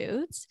British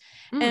dudes.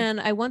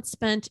 And I once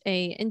spent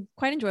a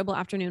quite enjoyable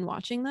afternoon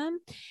watching them.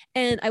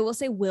 And I will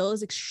say Will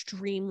is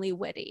extremely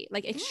witty,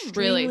 like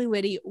extremely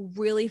witty,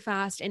 really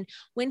fast. And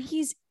when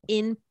he's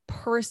in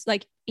person,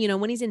 like,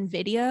 when he's in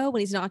video, when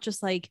he's not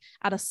just like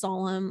at a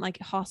solemn like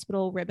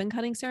hospital ribbon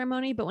cutting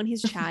ceremony, but when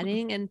he's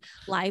chatting and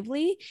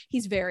lively,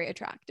 he's very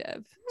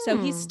attractive. So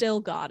he's still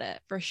got it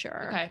for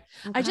sure. Okay.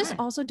 I just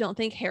also don't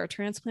think hair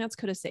transplants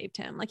could have saved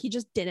him. Like he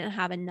just didn't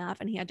have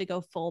enough and he had to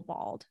go full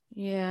bald.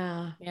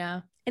 Yeah.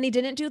 And he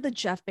didn't do the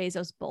Jeff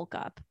Bezos bulk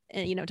up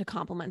and, to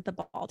complement the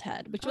bald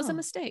head, which was a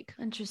mistake.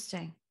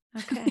 Interesting.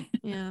 Okay.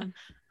 Yeah.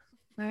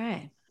 All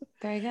right.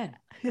 Very good.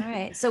 All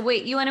right. So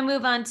wait, you want to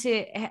move on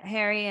to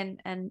Harry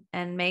and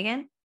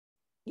Meghan?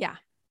 Yeah.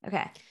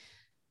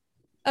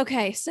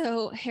 Okay.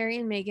 So Harry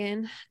and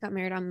Meghan got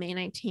married on May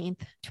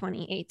 19th,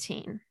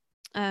 2018.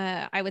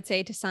 I would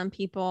say to some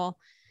people,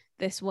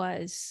 this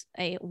was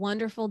a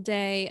wonderful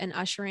day, an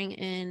ushering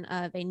in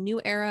of a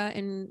new era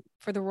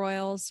for the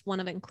royals,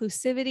 one of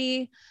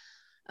inclusivity,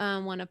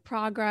 one of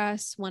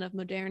progress, one of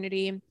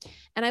modernity.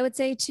 And I would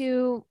say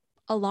to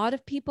a lot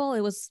of people,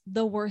 it was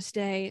the worst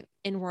day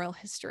in royal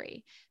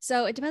history.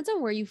 So it depends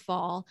on where you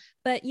fall.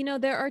 But,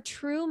 there are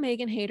true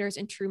Meghan haters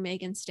and true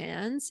Meghan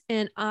stans.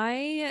 And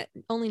I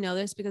only know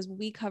this because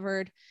we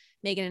covered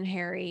Meghan and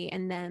Harry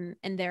and them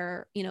and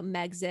their,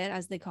 Megxit,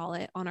 as they call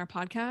it, on our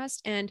podcast.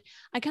 And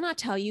I cannot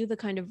tell you the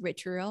kind of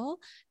vitriol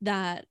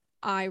that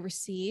I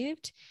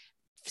received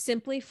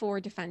simply for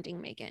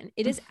defending Meghan.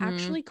 It is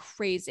actually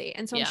crazy.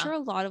 And so I'm sure a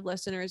lot of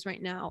listeners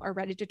right now are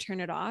ready to turn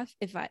it off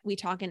if we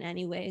talk in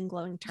any way in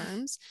glowing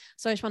terms.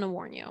 So I just want to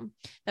warn you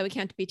that we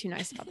can't be too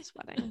nice about this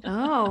wedding.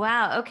 Oh,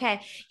 wow.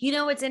 Okay.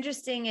 What's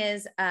interesting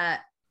is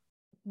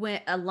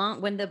when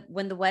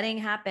the wedding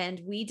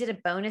happened, we did a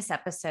bonus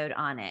episode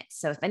on it.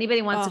 So if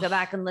anybody wants to go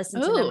back and listen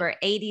to number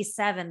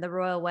 87, the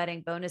royal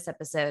wedding bonus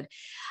episode,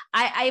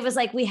 I was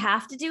like, we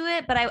have to do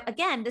it. But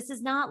this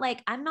is not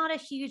like, I'm not a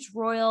huge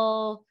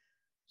royal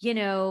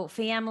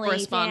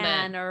family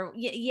fan or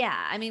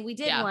I mean, we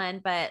did one,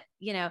 but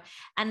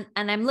and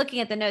I'm looking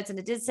at the notes and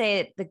it did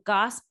say the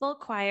gospel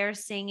choir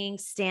singing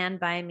Stand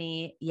By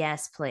Me.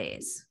 Yes,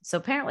 please. So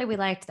apparently we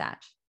liked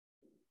that.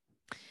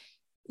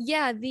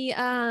 Yeah.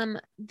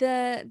 The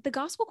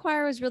gospel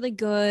choir was really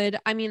good.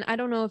 I mean, I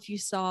don't know if you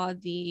saw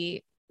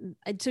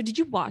so did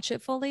you watch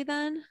it fully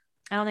then?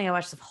 I don't think I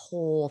watched the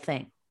whole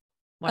thing.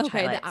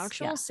 The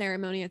actual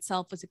ceremony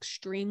itself was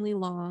extremely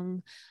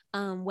long,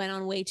 went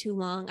on way too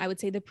long. I would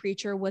say the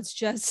preacher was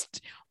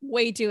just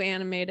way too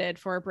animated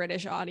for a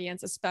British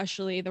audience,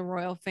 especially the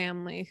royal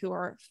family, who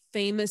are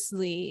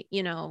famously,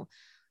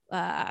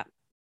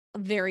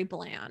 very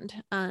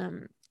bland.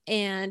 And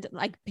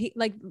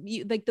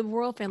the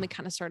royal family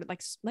kind of started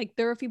like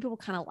there were a few people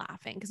kind of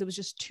laughing because it was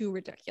just too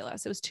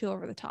ridiculous. It was too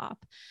over the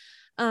top.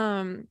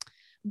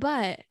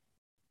 But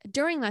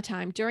during that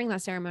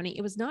ceremony,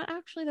 it was not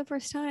actually the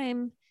first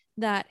time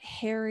that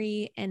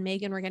Harry and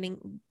Meghan were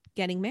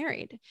getting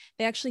married.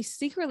 They actually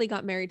secretly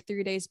got married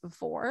 3 days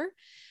before.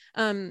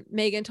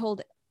 Meghan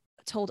told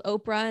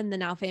Oprah in the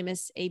now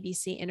famous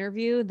ABC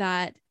interview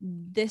that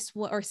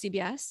or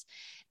CBS,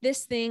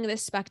 this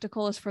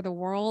spectacle is for the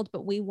world,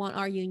 but we want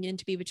our union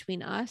to be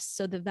between us.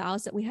 So the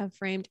vows that we have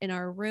framed in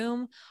our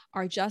room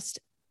are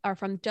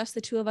from just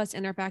the two of us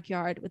in our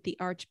backyard with the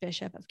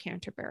Archbishop of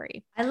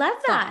Canterbury. I love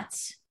that.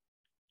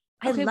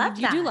 I love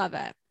that. You do love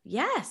it.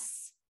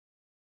 Yes.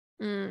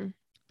 I'm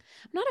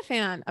not a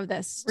fan of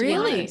this.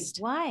 Really?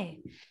 Why?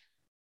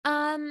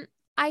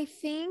 I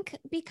think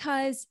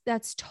because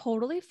that's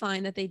totally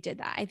fine that they did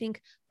that. I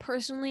think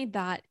personally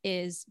that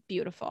is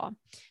beautiful,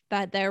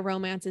 that their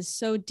romance is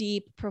so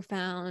deep,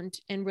 profound,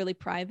 and really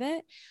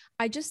private.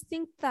 I just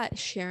think that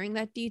sharing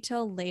that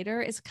detail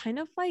later is kind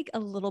of like a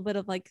little bit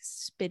of like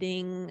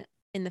spitting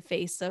in the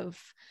face of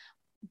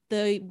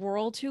the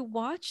world who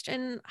watched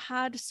and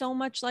had so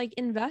much like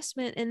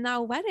investment in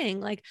that wedding.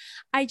 Like,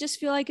 I just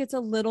feel like it's a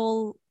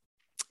little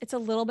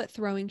bit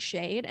throwing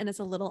shade, and it's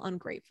a little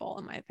ungrateful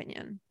in my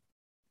opinion.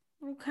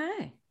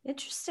 Okay.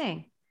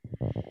 Interesting.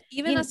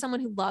 Even as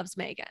someone who loves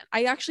Meghan,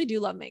 I actually do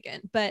love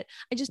Meghan, but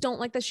I just don't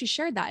like that she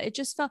shared that. It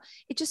just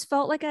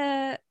felt like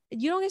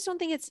you guys don't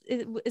think it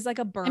is like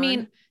a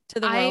burn to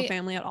the royal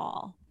family at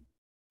all?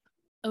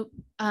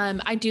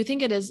 I do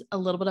think it is a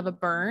little bit of a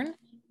burn.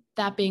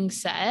 That being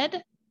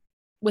said,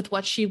 with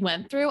what she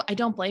went through, I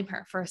don't blame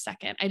her for a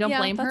second. I don't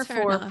blame her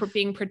for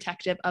being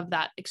protective of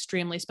that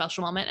extremely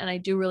special moment. And I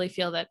do really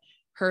feel that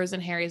hers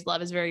and Harry's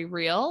love is very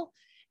real.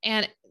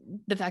 And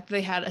the fact that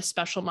they had a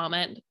special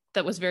moment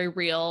that was very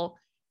real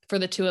for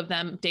the two of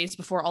them days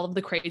before all of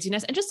the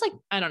craziness. And just like,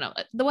 I don't know,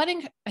 the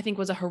wedding, I think,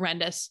 was a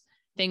horrendous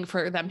thing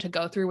for them to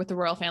go through with the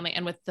royal family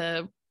and with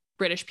the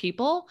British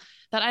people,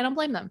 that I don't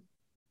blame them.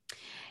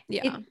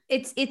 Yeah.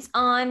 It's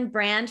on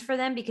brand for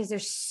them because they're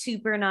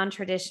super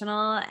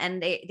non-traditional,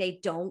 and they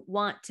don't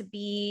want to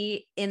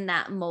be in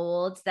that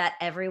mold that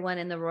everyone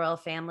in the royal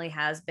family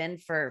has been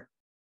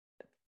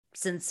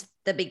since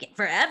the beginning,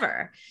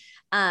 forever.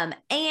 And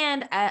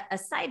a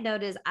side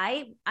note is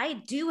I've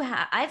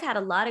had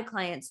a lot of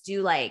clients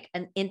do like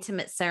an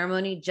intimate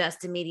ceremony,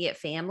 just immediate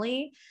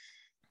family,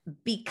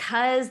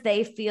 because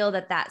they feel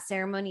that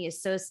ceremony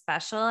is so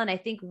special. And I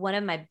think one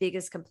of my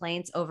biggest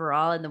complaints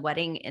overall in the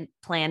wedding and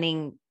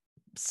planning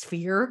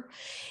sphere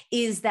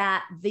is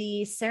that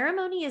the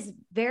ceremony is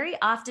very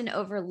often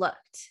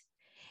overlooked,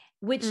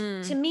 which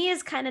to me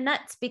is kind of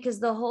nuts, because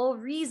the whole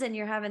reason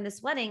you're having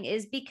this wedding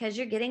is because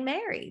you're getting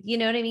married. You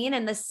know what I mean?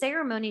 And the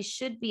ceremony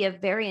should be a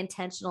very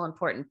intentional,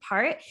 important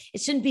part.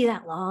 It shouldn't be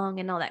that long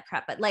and all that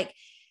crap. But like,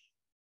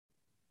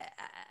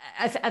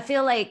 I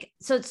feel like,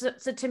 so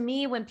to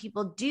me, when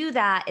people do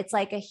that, it's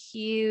like a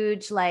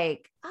huge,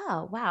 like,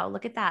 oh, wow,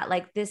 look at that.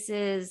 Like, this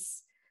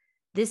is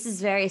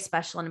very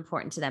special and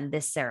important to them,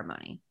 this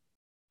ceremony.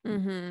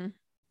 Mm-hmm.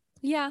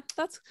 Yeah,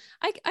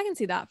 I can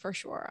see that for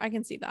sure. I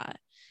can see that.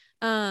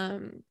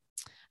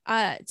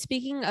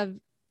 Speaking of,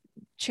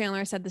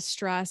 Chandler said the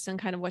stress and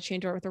kind of what she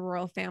endured with the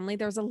royal family,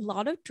 there's a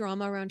lot of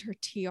drama around her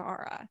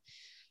tiara.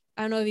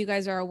 I don't know if you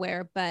guys are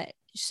aware, but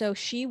so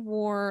she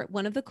wore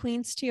one of the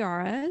Queen's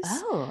tiaras.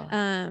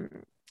 Oh.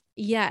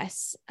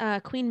 Yes.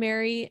 Queen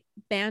Mary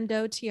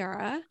bandeau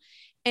tiara.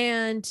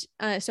 And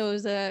so it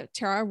was a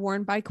tiara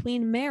worn by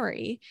Queen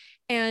Mary.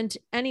 And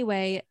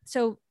anyway,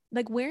 so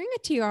like wearing a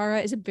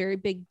tiara is a very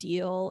big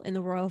deal in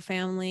the royal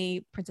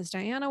family. Princess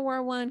Diana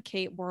wore one,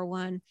 Kate wore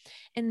one.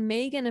 And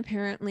Meghan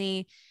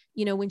apparently,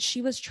 when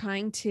she was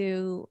trying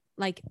to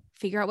like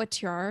figure out what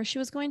tiara she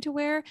was going to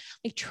wear,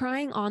 like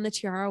trying on the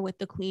tiara with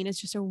the Queen is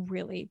just a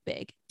really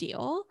big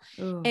deal.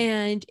 Ooh.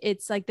 And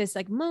it's like this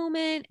like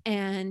moment.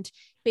 And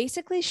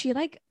basically she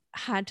like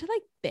had to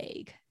like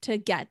beg to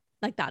get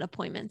like that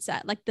appointment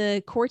set. Like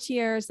the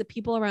courtiers, the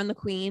people around the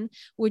Queen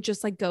would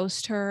just like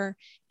ghost her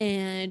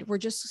and were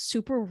just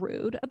super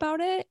rude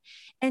about it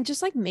and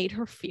just like made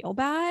her feel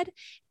bad.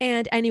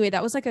 And anyway,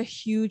 that was like a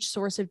huge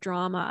source of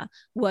drama,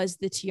 was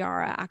the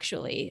tiara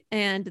actually.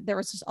 And there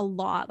was just a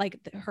lot, like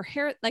her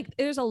hair, like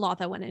there's a lot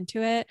that went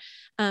into it.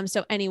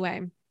 So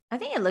anyway, I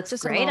think it looks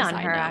just great on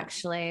her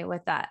actually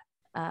with that,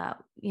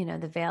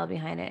 the veil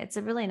behind it. It's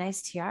a really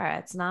nice tiara.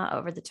 It's not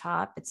over the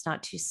top. It's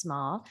not too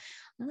small.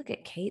 Look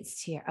at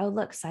Kate's tiara. Oh,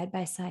 look, side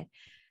by side.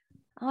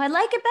 Oh, I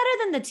like it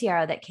better than the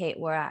tiara that Kate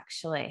wore,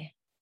 actually.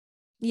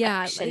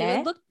 Yeah,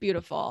 it looked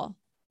beautiful.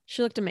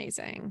 She looked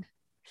amazing.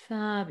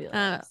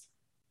 Fabulous.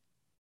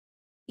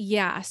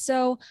 Yeah.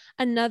 So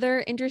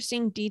another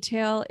interesting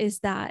detail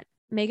is that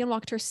Meghan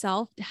walked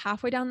herself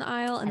halfway down the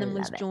aisle and then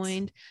was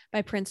joined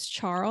by Prince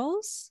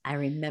Charles. I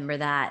remember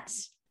that.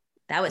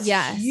 That was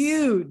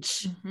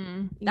huge.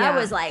 Mm-hmm. That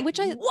was like,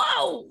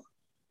 whoa.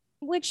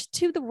 Which,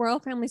 to the royal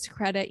family's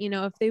credit,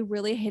 if they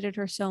really hated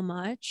her so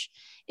much,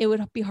 it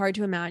would be hard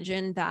to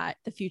imagine that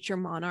the future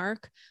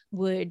monarch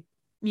would,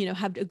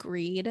 have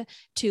agreed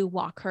to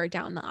walk her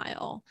down the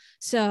aisle.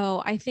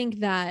 So I think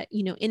that,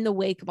 in the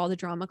wake of all the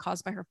drama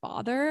caused by her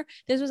father,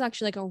 this was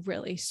actually like a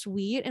really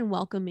sweet and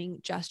welcoming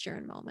gesture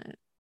and moment.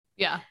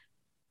 Yeah.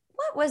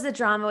 What was the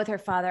drama with her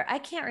father? I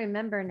can't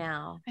remember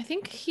now. I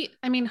think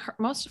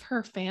most of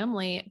her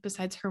family,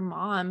 besides her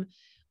mom,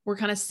 were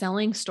kind of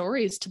selling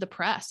stories to the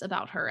press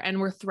about her and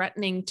were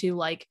threatening to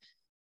like,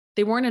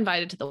 they weren't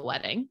invited to the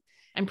wedding,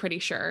 I'm pretty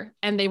sure.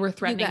 And they were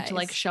threatening to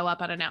like show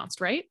up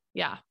unannounced, right?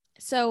 Yeah.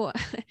 So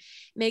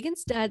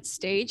Meghan's dad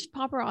staged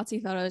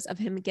paparazzi photos of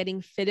him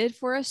getting fitted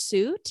for a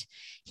suit.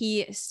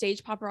 He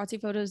staged paparazzi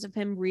photos of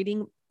him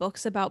reading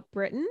books about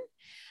Britain.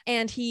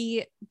 And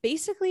he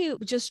basically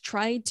just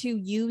tried to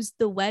use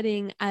the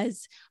wedding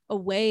as a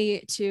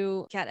way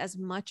to get as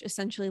much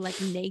essentially like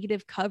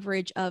negative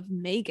coverage of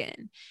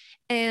Meghan.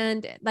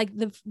 And like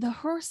the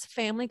Hearst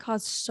family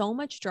caused so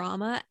much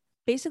drama.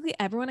 Basically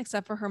everyone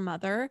except for her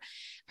mother,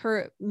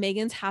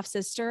 Meghan's half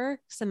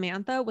sister,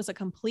 Samantha, was a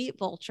complete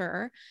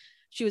vulture.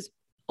 She was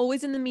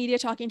always in the media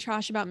talking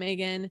trash about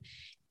Meghan,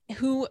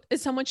 who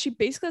is someone she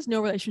basically has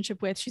no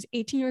relationship with. She's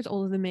 18 years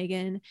older than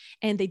Meghan,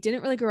 and they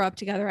didn't really grow up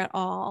together at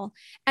all.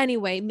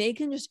 Anyway,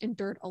 Meghan just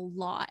endured a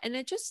lot. And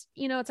it just,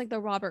 it's like the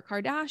Robert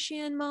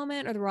Kardashian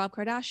moment or the Rob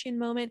Kardashian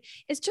moment.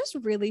 It's just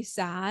really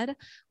sad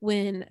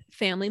when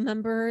family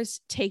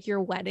members take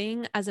your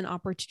wedding as an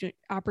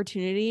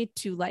opportunity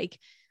to like,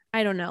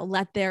 I don't know,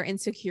 let their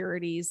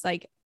insecurities,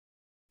 like,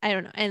 I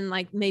don't know, and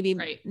like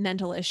maybe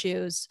mental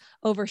issues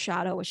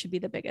overshadow what should be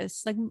the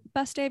biggest, like,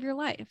 best day of your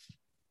life.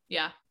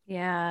 Yeah.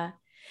 Yeah.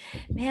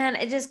 Man,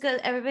 it just goes,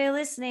 everybody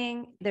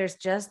listening, there's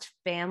just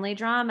family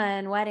drama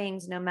and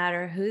weddings, no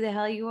matter who the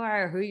hell you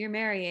are or who you're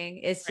marrying.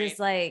 It's just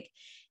like,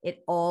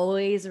 it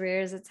always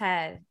rears its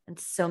head. And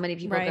so many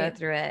people go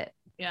through it.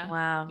 Yeah.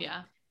 Wow.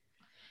 Yeah.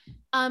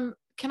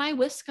 Can I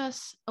whisk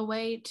us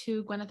away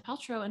to Gwyneth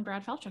Paltrow and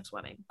Brad Falchuk's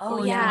wedding?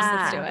 Oh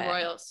yeah. Let's do it. The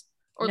Royals.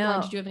 Or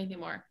Lauren, did you have anything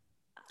more?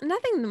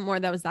 Nothing more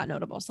that was that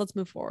notable. So let's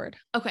move forward.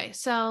 Okay.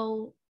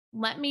 So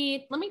let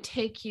me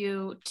take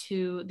you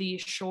to the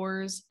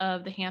shores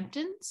of the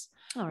Hamptons,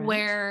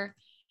 where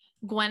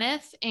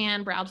Gwyneth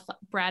and Brad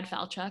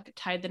Falchuk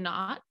tied the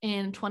knot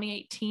in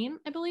 2018,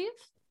 I believe.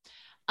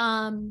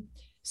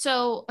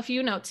 So a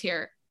few notes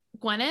here.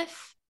 Gwyneth,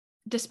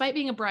 despite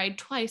being a bride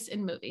twice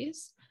in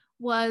movies,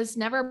 was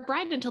never a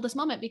bride until this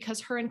moment because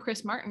her and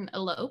Chris Martin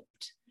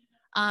eloped.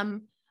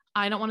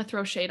 I don't want to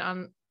throw shade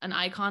on an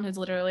icon who's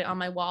literally on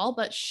my wall,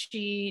 but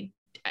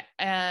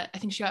I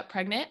think she got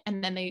pregnant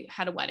and then they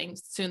had a wedding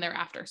soon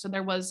thereafter. So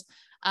there was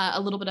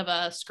a little bit of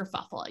a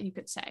skerfuffle, you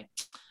could say.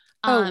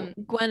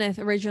 Gwyneth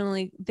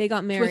originally, they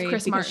got married with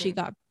Chris because Martin. She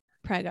got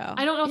preggo.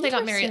 I don't know if they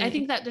got married. I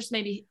think that just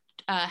maybe,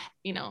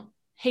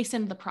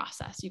 hastened the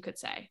process, you could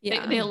say.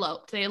 Yeah. They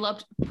eloped. They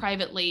eloped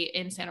privately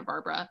in Santa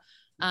Barbara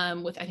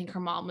with, I think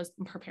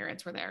her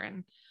parents were there.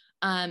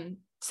 And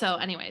so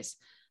anyways,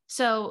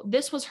 so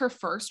this was her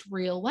first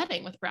real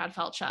wedding with Brad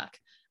Falchuk.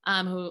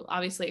 Who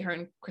obviously her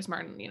and Chris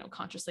Martin,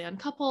 consciously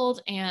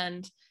uncoupled,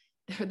 and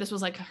this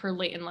was like her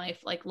late in life,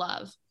 like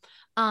love.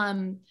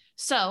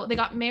 So they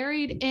got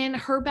married in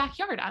her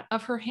backyard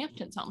of her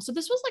Hamptons home. So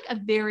this was like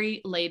a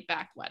very laid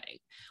back wedding,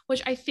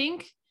 which I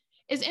think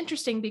is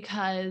interesting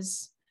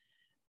because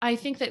I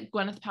think that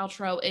Gwyneth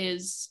Paltrow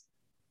is,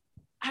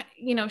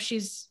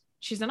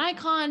 she's an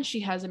icon.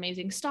 She has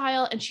amazing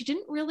style, and she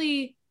didn't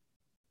really,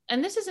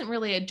 and this isn't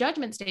really a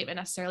judgment statement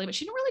necessarily, but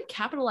she didn't really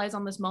capitalize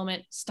on this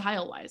moment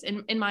style-wise,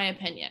 in my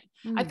opinion.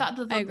 I thought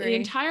that the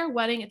entire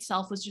wedding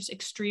itself was just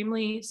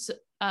extremely,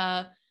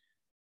 I'm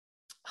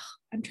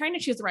trying to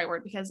choose the right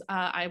word because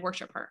I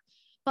worship her,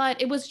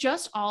 but it was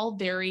just all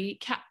very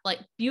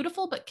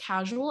beautiful, but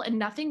casual, and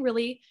nothing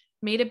really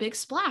made a big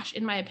splash,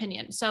 in my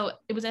opinion. So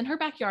it was in her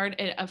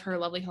backyard of her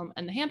lovely home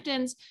in the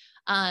Hamptons.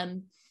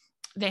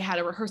 They had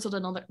a rehearsal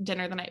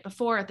dinner the night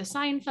before at the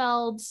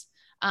Seinfelds.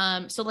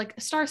 So like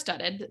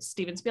star-studded.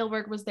 Steven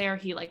Spielberg was there.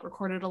 He like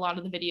recorded a lot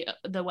of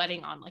the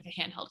wedding on like a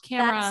handheld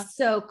camera. That's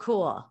so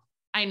cool.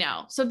 I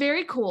know. So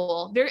very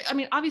cool.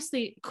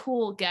 Obviously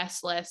cool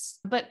guest list,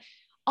 but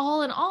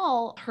all in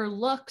all, her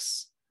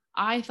looks,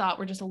 I thought,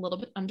 were just a little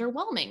bit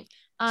underwhelming.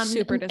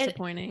 Super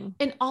disappointing.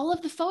 In all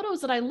of the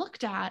photos that I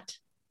looked at,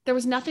 there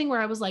was nothing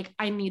where I was like,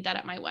 I need that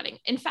at my wedding.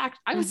 In fact,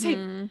 I would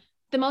say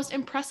the most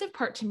impressive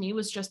part to me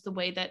was just the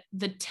way that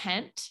the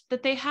tent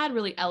that they had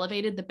really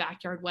elevated the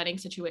backyard wedding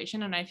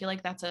situation. And I feel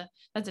like that's a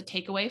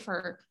takeaway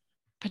for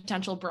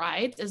potential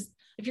brides, is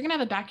if you're gonna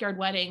have a backyard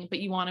wedding, but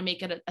you want to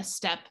make it a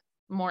step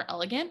more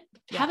elegant,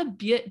 have a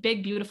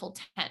big, beautiful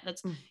tent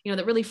that's,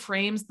 that really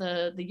frames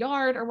the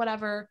yard or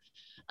whatever.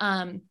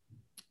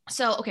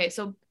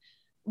 So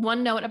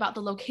one note about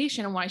the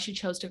location and why she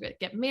chose to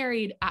get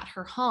married at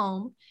her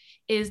home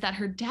is that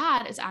her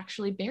dad is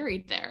actually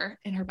buried there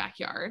in her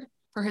backyard.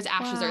 Or his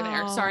ashes are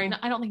there. Sorry, no,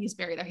 I don't think he's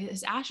buried there.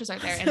 His ashes are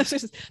there. And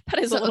that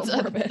is a little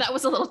morbid. That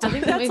was a little. I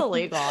think that's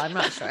illegal. I'm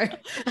not sure.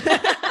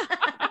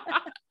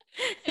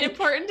 An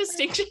important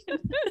distinction.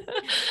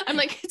 I'm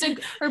like,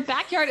 her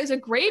backyard is a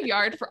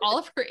graveyard for all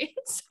of her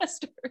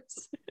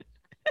ancestors.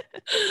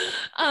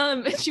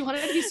 She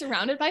wanted to be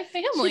surrounded by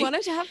family. She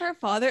wanted to have her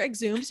father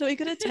exhumed so he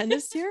could attend the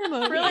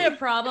ceremony. It's really a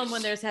problem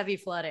when there's heavy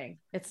flooding.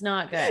 It's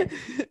not good.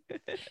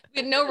 We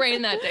had no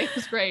rain that day. It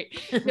was great.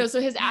 No,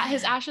 so his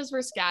ashes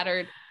were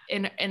scattered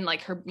in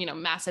like her, you know,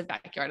 massive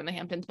backyard in the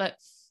Hamptons. But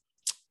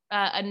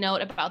a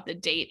note about the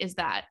date is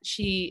that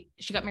she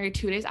got married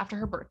 2 days after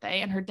her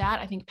birthday, and her dad,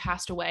 I think,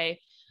 passed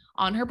away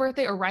on her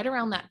birthday or right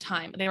around that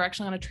time. They were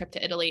actually on a trip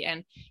to Italy,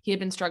 and he had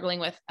been struggling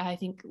with, I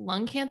think,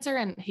 lung cancer,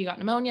 and he got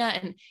pneumonia,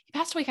 and he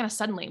passed away kind of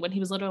suddenly when he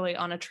was literally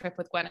on a trip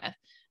with Gwyneth.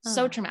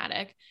 So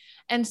traumatic.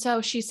 And so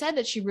she said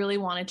that she really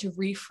wanted to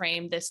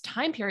reframe this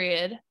time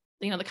period,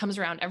 you know, that comes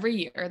around every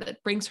year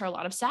that brings her a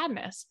lot of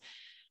sadness.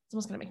 It's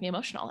almost going to make me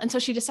emotional. And so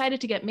she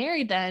decided to get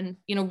married then,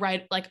 you know,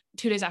 right, like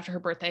 2 days after her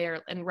birthday,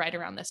 and right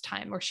around this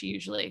time where she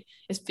usually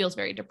feels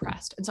very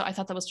depressed. And so I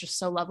thought that was just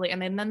so lovely.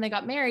 And then they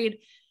got married,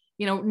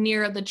 you know,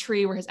 near the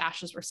tree where his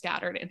ashes were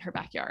scattered in her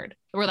backyard,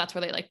 or that's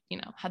where they, like, you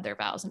know, had their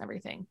vows and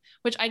everything,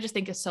 which I just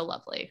think is so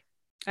lovely.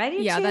 I do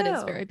yeah, too. that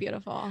is very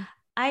beautiful.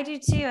 I do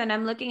too. And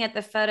I'm looking at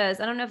the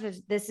photos. I don't know if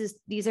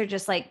these are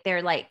just like,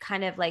 they're like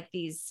kind of like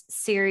these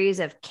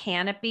series of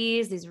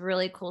canopies, these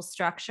really cool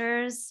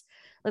structures.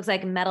 Looks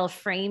like metal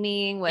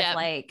framing with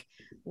like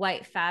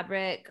white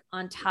fabric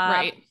on top.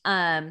 Right.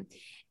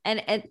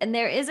 And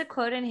there is a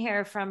quote in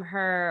here from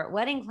her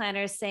wedding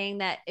planner saying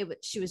that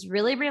she was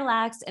really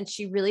relaxed and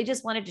she really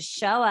just wanted to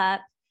show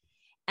up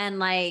and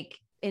like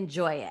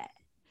enjoy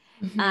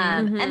it.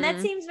 And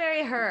that seems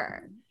very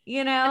her,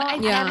 you know? I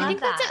think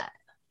that.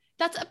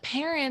 That's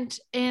apparent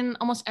in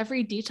almost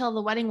every detail of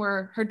the wedding,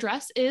 where her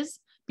dress is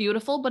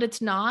beautiful, but it's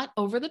not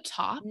over the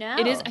top. No,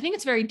 it is. I think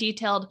it's very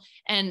detailed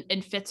and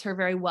fits her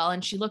very well,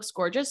 and she looks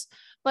gorgeous.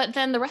 But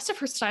then the rest of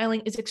her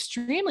styling is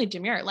extremely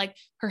demure. Like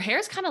her hair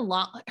is kind of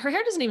long. Her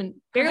hair doesn't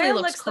even barely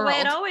looks the way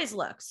it always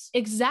looks.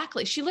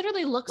 Exactly. She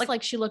literally looks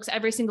like she looks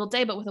every single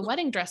day, but with a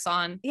wedding dress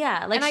on.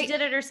 Yeah, like she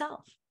did it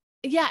herself.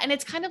 Yeah, and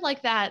it's kind of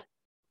like that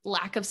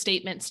lack of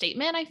statement.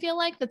 I feel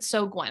like that's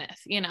so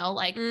Gwyneth. You know,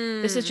 like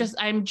this is just,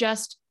 I'm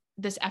just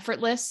this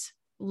effortless,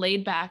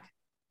 laid back,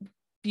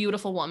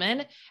 beautiful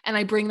woman, and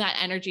I bring that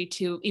energy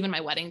to even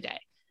my wedding day,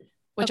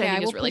 which I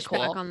think is really cool.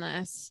 Back on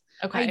this.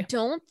 Okay. I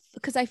don't,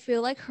 because I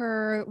feel like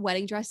her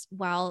wedding dress,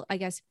 while I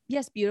guess,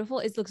 yes, beautiful,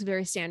 it looks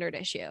very standard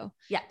issue.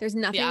 Yeah. There's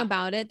nothing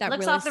about it that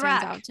looks really off the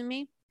stands rack. out to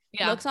me.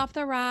 Yeah. Looks off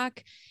the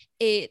rack.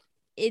 It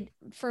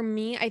for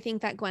me, I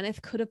think that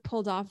Gwyneth could have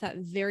pulled off that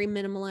very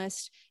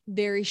minimalist,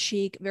 very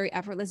chic, very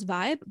effortless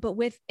vibe, but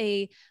with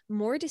a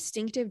more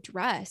distinctive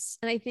dress.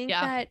 And I think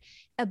that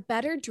a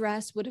better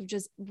dress would have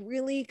just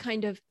really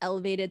kind of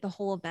elevated the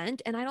whole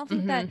event. And I don't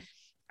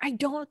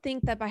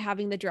think that by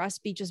having the dress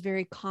be just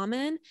very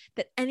common,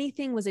 that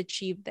anything was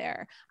achieved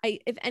there.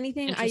 If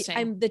anything,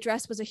 the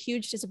dress was a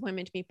huge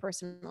disappointment to me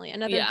personally.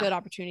 Another good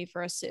opportunity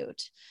for a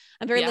suit.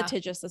 I'm very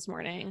litigious this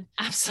morning.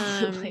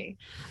 Absolutely.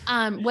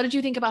 What did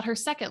you think about her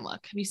second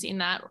look? Have you seen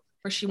that,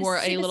 where she wore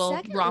a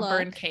little romper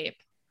and cape?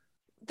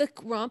 The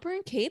romper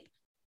and cape,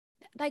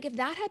 like if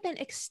that had been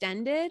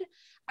extended,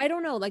 I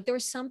don't know, like there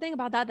was something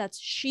about that that's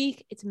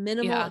chic, it's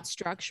minimal, it's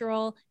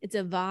structural, it's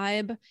a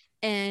vibe,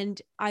 and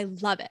I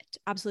love it.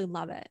 Absolutely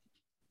love it.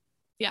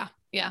 Yeah.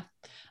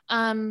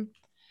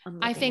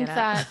 I think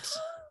that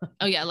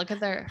look at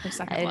her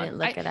second look. I didn't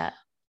look it up.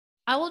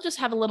 I will just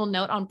have a little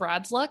note on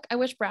Brad's look. I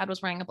wish Brad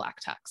was wearing a black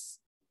tux.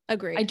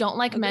 Agreed. I don't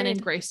like men in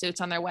gray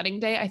suits on their wedding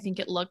day. I think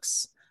it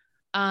looks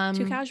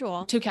too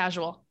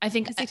casual. I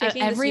think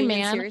every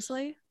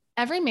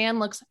man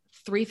looks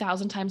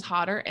 3,000 times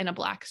hotter in a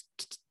black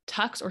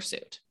tux or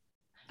suit.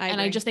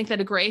 I just think that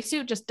a gray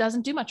suit just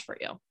doesn't do much for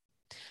you.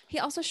 He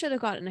also should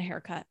have gotten a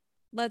haircut.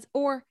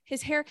 Or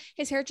his hair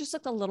just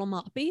looked a little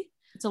moppy.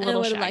 It's a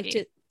little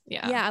shaggy.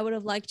 Yeah, I would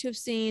have liked to have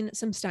seen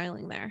some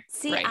styling there.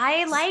 See,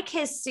 I like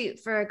his suit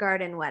for a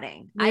garden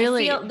wedding.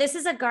 Really? I feel this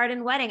is a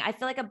garden wedding. I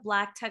feel like a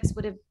black tux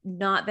would have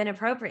not been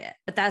appropriate,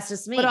 but that's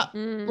just me. But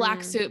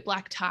black suit,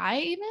 black tie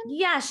even?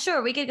 Yeah,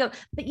 sure. We could go.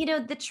 But you know,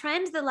 the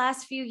trend the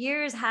last few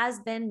years has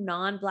been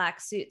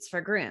non-black suits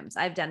for grooms.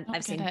 I've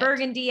seen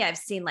burgundy. I've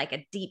seen like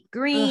a deep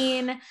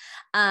green.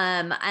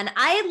 And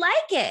I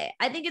like it.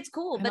 I think it's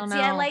cool. But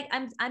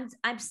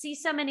I see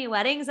so many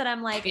weddings that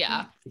I'm like,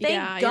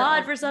 thank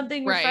God for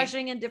something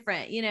refreshing and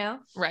different, you know?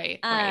 Right.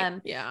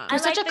 Yeah. You're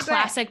such a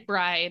classic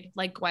bride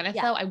like Gwyneth,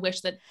 though. I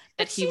wish that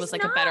he was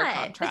like a better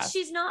contrast. But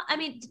she's not. I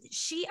mean,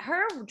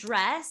 her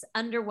dress,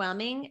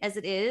 underwhelming as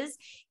it is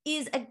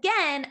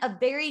again a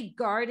very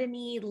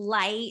gardeny,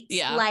 light,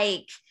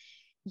 like,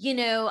 you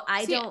know,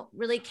 I don't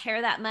really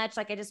care that much.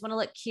 Like, I just want to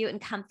look cute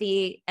and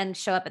comfy and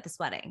show up at this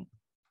wedding.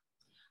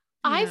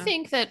 I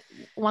think that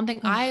one thing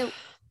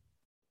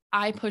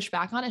I push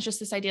back on is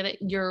just this idea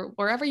that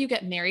wherever you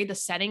get married, the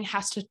setting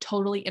has to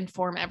totally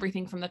inform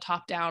everything from the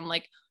top down,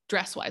 like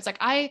dress wise. Like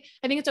I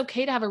think it's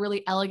okay to have a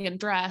really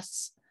elegant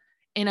dress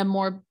in a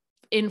more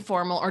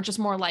informal or just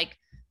more like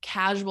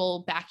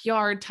casual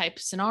backyard type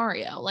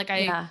scenario. Like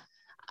I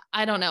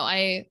don't know.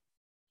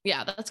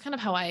 That's kind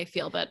of how I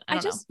feel, but I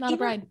don't know. Not a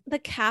bride. The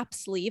cap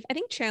sleeve. I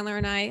think Chandler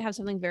and I have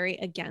something very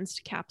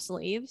against cap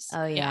sleeves.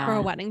 Oh yeah. For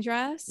a wedding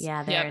dress.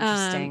 Yeah. They're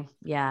interesting.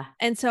 Yeah.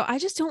 And so I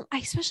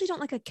especially don't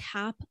like a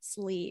cap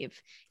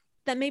sleeve.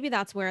 That maybe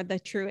that's where the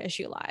true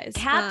issue lies.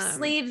 Cap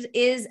sleeves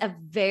is a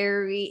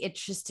very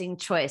interesting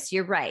choice.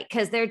 You're right.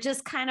 Cause they're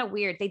just kind of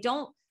weird. They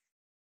don't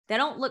They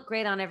don't look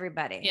great on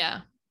everybody.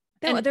 Yeah.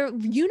 They're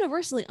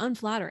universally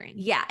unflattering.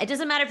 Yeah. It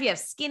doesn't matter if you have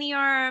skinny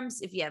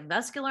arms, if you have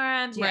muscular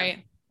arms, you have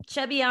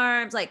chubby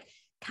arms, like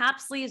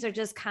cap sleeves are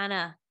just kind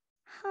of,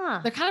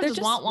 They're kind of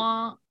just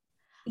wah.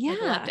 Yeah.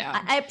 Like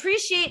I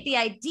appreciate the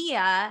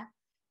idea,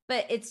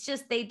 but it's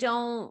just, they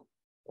don't.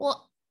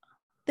 Well,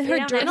 I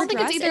don't think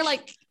it's either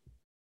like,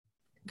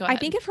 go ahead. I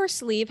think if her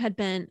sleeve had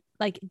been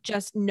like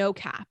just no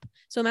cap.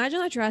 So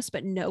imagine a dress,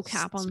 but no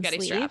cap on the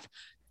sleeve. Strap.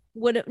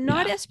 Would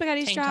not a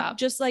spaghetti strap, top.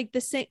 Just like the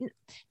same,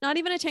 not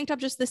even a tank top,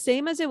 just the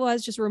same as it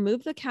was, just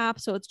remove the cap.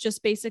 So it's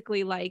just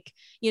basically like,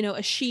 you know,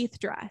 a sheath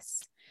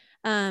dress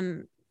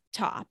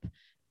top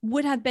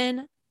would have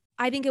been,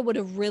 I think it would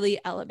have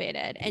really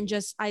elevated, and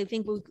just, I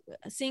think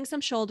seeing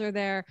some shoulder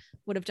there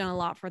would have done a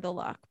lot for the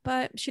look,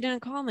 but she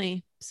didn't call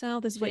me. So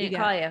this is what you get.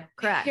 Call you.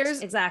 Correct.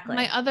 Here's exactly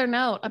my other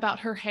note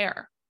about her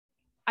hair.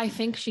 I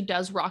think she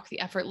does rock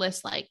the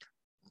effortless, like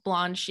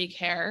blonde chic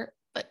hair,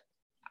 but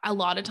a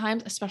lot of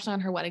times, especially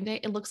on her wedding day,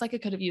 it looks like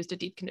it could have used a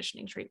deep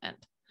conditioning treatment.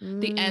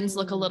 The ends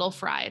look a little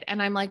fried,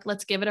 and I'm like,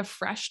 let's give it a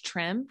fresh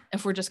trim.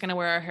 If we're just going to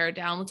wear our hair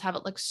down, let's have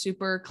it look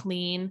super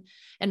clean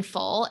and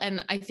full.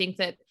 And I think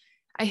that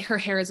her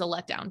hair is a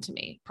letdown to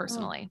me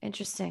personally.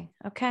 Interesting.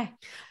 Okay.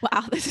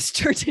 Wow. This has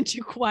turned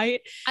into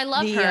quite. I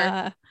love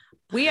her.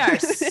 We are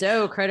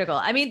so critical.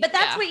 I mean, but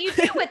that's what you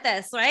do with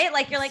this, right?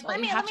 Like, you're like, let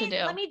me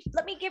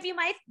give you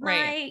my,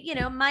 you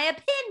know, my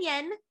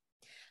opinion.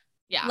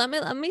 Yeah.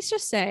 Let me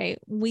just say,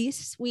 we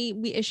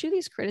issue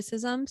these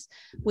criticisms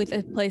with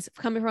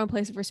coming from a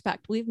place of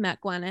respect. We've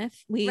met Gwyneth.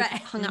 We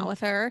hung out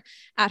with her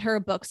at her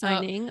book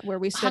signing where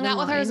we stood hung out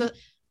with her.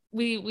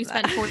 We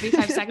spent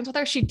 45 seconds with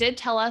her. She did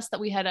tell us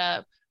that we had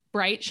a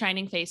bright,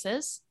 shining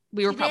faces.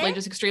 We were probably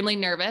just extremely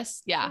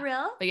nervous. Yeah. For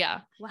real? But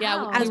yeah. Wow.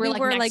 Yeah. We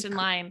were next in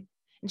line.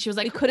 And she was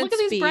like, look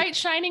at these bright,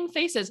 shining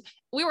faces.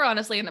 We were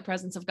honestly in the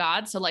presence of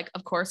God. So like,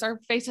 of course, our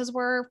faces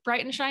were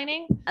bright and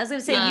shining. I was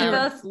going to say, you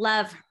both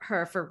love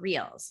her for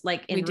reals,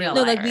 like in real life.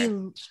 No, like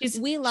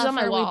we love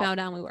her. We bow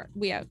down.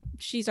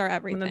 She's our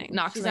everything.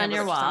 She's on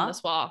your wall. On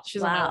this wall.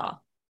 She's on my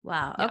wall.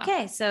 Wow. Yeah.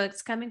 Okay. So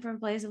it's coming from a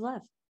place of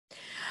love.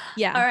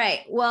 Yeah. All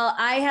right. Well,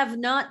 I have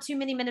not too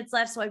many minutes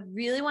left, so I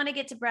really want to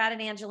get to Brad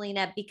and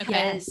Angelina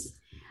because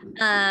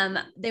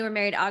they were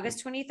married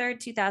August 23rd,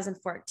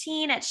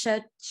 2014 at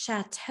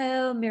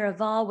Chateau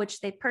Miraval, which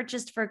they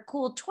purchased for a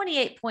cool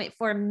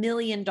 $28.4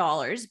 million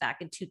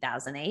back in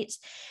 2008.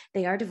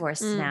 They are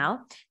divorced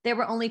now. There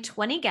were only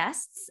 20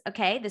 guests.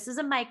 Okay. This is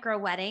a micro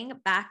wedding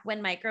back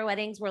when micro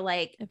weddings were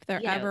like, if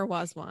there ever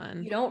was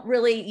one, you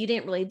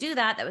didn't really do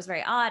that. That was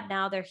very odd.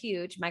 Now they're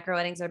huge. Micro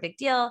weddings are a big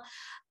deal.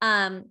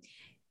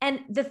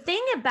 And the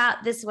thing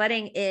about this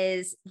wedding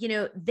is, you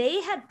know,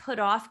 they had put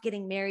off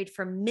getting married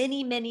for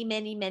many, many,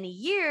 many, many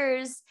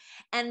years.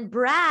 And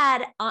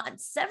Brad, on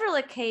several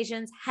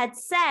occasions, had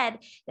said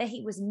that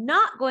he was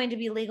not going to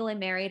be legally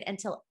married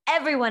until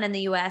everyone in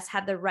the US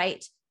had the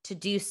right to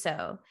do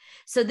so.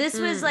 So this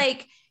was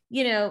like,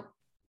 you know,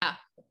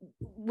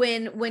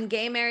 when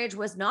gay marriage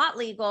was not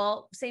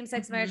legal,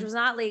 same-sex marriage was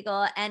not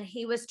legal, and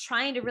he was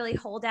trying to really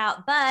hold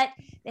out, but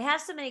they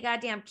have so many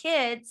goddamn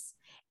kids.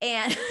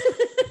 And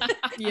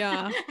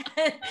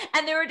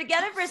and they were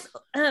together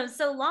for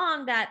so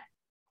long that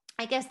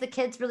I guess the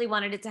kids really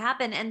wanted it to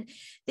happen. And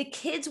the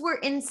kids were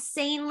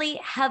insanely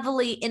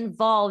heavily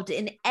involved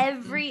in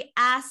every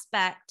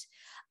aspect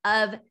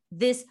of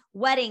this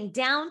wedding,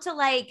 down to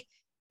like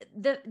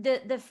the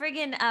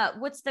friggin'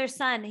 what's their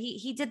son?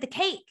 He did the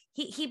cake.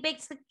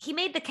 He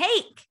made the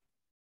cake.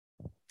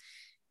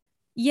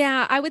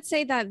 Yeah, I would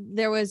say that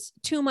there was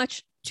too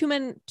much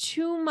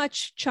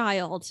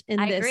child in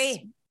this.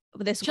 Agree.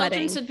 This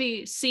children wedding should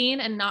be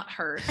seen and not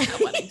heard at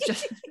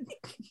weddings.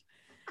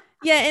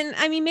 Yeah, and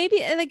I mean,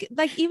 maybe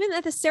like even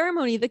at the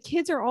ceremony, the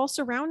kids are all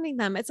surrounding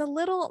them. It's a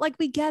little like,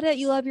 we get it,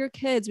 you love your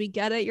kids, we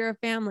get it, you're a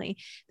family.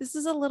 This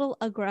is a little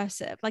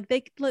aggressive. Like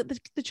the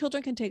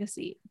children can take a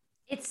seat.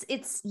 It's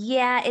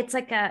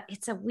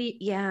a weird.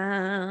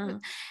 Yeah.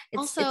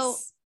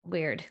 It's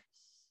weird.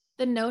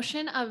 The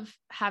notion of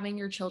having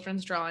your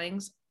children's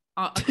drawings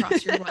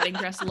across your wedding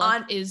dress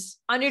look is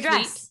on your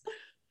dress.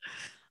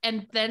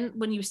 And then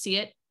when you see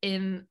it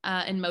in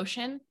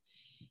motion,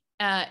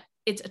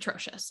 it's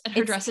atrocious. And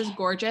her dress is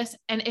gorgeous.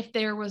 And if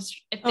they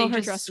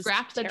just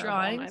scrapped the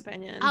drawings, in my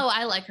opinion.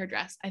 I like her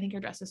dress. I think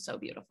her dress is so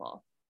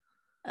beautiful.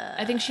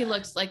 I think she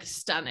looks like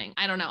stunning.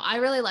 I don't know. I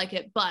really like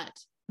it, but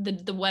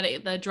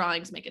the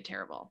drawings make it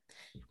terrible.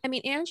 I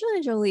mean,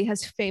 Angelina Jolie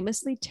has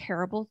famously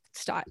terrible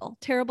style,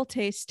 terrible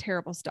taste,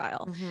 terrible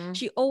style. Mm-hmm.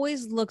 She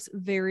always looks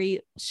very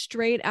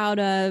straight out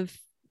of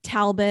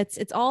Talbots.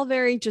 It's all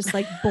very just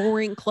like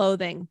boring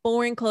clothing,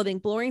 boring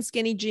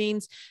skinny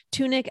jeans,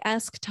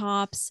 tunic-esque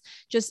tops,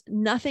 just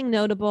nothing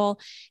notable.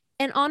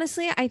 And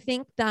honestly, I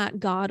think that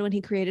God, when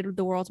he created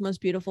the world's most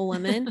beautiful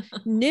women,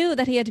 knew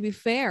that he had to be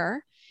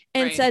fair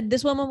and said,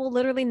 this woman will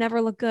literally never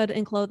look good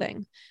in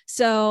clothing.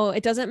 So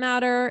it doesn't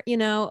matter, you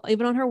know,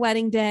 even on her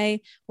wedding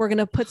day, we're going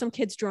to put some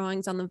kids'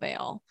 drawings on the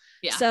veil.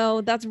 Yeah. So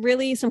that's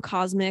really some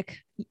cosmic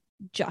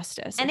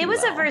justice. And it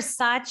was a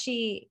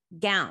Versace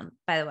gown,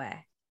 by the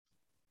way.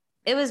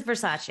 It was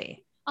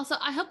Versace. Also,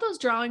 I hope those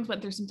drawings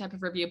went through some type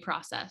of review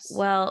process.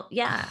 Well,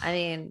 yeah. I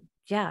mean,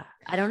 yeah.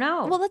 I don't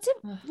know. Well, let's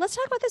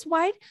talk about this.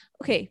 Why?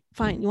 Okay,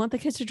 fine. You want the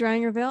kids to draw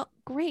on your veil?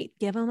 Great.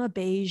 Give them a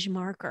beige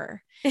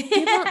marker.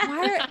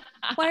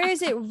 Why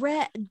is it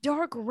red,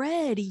 dark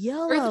red,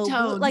 yellow, Earth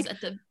tones like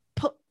at the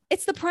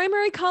it's the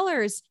primary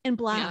colors in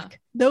black.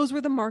 Those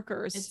were the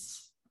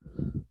markers.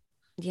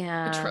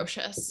 it's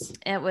atrocious.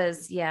 It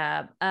was,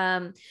 yeah.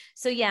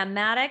 So yeah,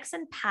 Maddox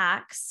and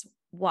Pax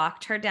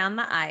walked her down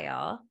the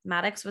aisle.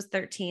 Maddox was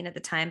 13 at the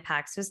time.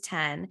 Pax was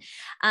 10.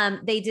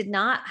 They did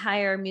not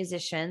hire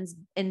musicians.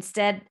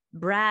 Instead,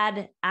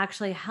 Brad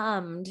actually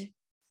hummed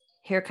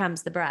 "Here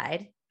Comes the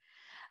Bride"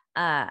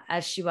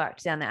 as she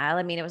walked down the aisle.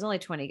 I mean, it was only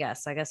 20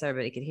 guests, so I guess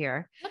everybody could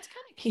hear. That's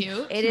kind of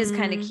cute. It is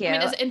kind of cute. I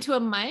mean, is it into a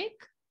mic?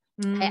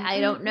 I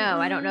don't know.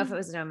 I don't know if it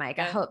was no mic.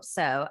 I hope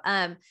so.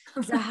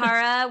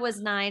 Zahara was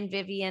 9,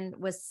 Vivian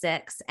was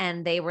 6,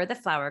 and they were the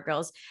Flower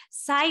Girls.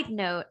 Side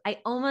note, I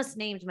almost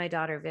named my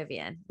daughter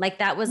Vivian. Like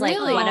that was like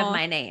Really? one of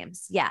my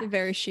names. Yeah.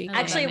 Very chic.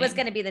 Actually, it was name.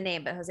 going to be the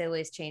name, but Jose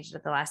Luis changed it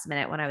at the last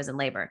minute when I was in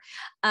labor.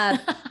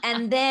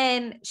 And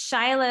then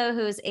Shiloh,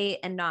 who was 8,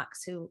 and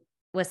Knox, who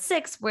was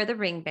 6, were the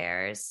ring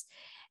bearers.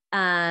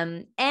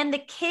 And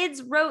the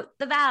kids wrote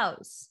the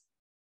vows.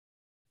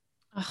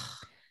 Ugh,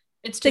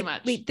 it's too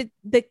much. Wait,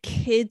 the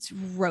kids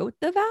wrote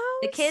the vows?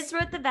 The kids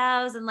wrote the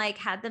vows and like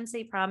had them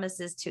say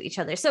promises to each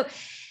other. So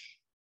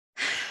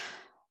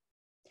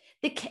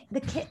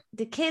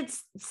the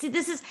kids see,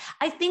 this is,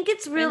 I think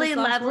it's really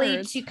Famous last lovely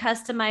words. to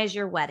customize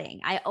your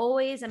wedding. I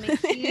always am a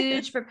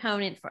huge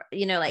proponent for,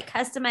 like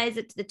customize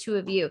it to the two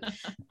of you.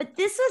 But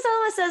this was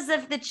almost as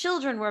if the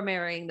children were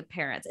marrying the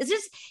parents. It's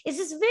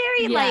just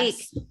very like,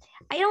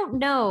 I don't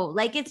know.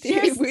 Like it's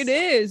just, it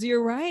is.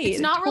 You're right. It's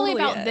It not really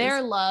totally about is.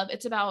 their love.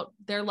 It's about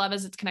their love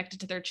as it's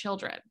connected to their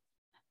children.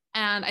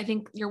 And I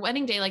think your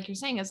wedding day, like you're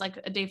saying, is like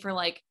a day for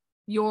like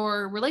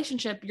your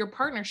relationship, your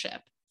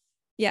partnership.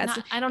 Yeah,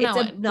 Not- I don't it's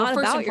know. not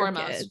First about and your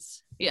foremost.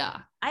 kids. Yeah.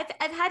 I've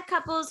had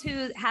couples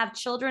who have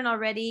children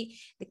already.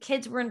 The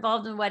kids were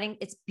involved in the wedding.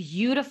 It's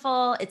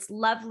beautiful. It's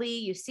lovely.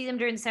 You see them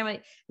during the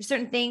ceremony. There's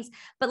certain things,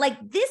 but like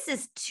this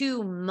is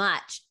too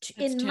much,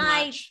 It's in too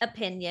my much.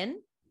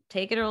 opinion.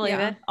 Take it or leave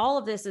Yeah. it. All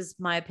of this is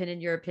my opinion,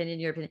 your opinion,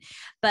 your opinion.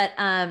 But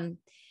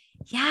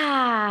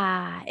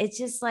yeah, it's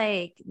just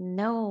like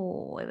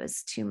no, it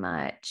was too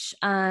much.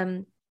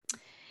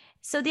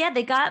 So yeah,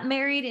 they got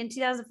married in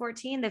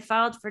 2014. They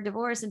filed for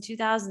divorce in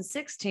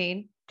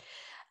 2016.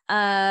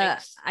 I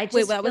just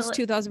Wait, that was feel-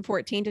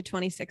 2014 to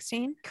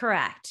 2016?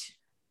 correct.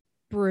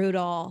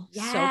 Brutal.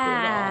 Yeah. So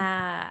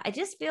brutal. I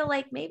just feel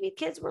like maybe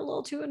kids were a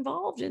little too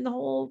involved in the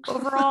whole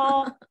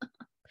overall.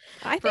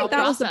 I For all think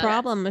that was the process.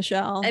 problem,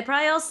 Michelle. They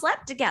probably all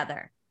slept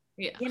together,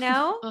 Yeah. you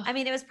know? Ugh. I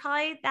mean, it was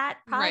probably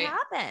Right.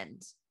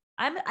 happened.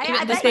 I Even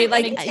bet this they you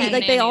like maintain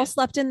they all nannies.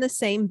 slept in the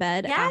same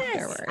bed yes,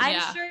 afterwards. I'm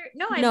Yeah. sure.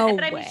 No, No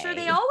but I'm sure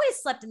they way. always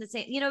slept in the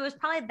same, it was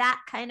probably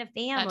that kind of That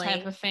family.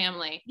 type of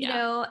family. You Yeah.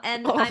 know,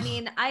 and I Ugh.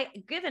 mean,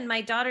 given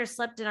my daughter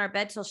slept in our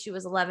bed till she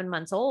was 11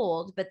 months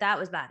old, but that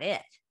was about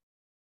it.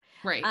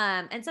 Right.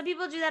 And some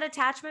people do that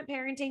attachment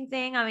parenting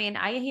thing. I mean,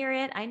 I hear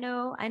it. I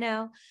know,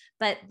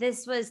 but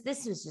this was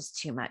just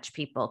too much,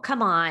 people.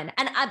 Come on.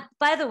 And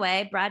by the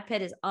way, Brad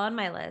Pitt is on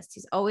my list.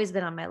 He's always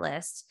been on my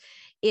list.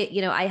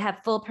 I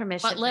have full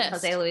permission What from list?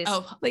 Jose Luis.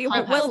 Oh, Like, Hall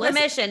what Pass. Full list?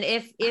 permission.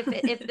 If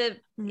the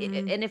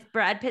Mm. and if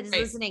Brad Pitt is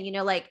Right. listening,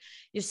 like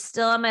you're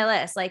still on my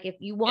list. Like if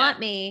you want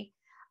me,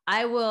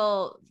 I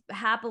will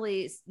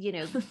happily,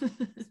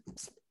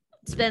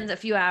 spend a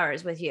few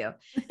hours with you.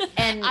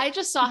 And I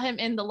just saw him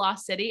in The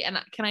Lost City, and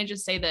can I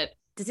just say that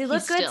does he look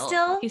he's good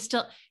still?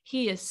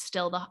 he is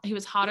still he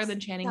was hotter than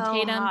Channing So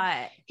Tatum.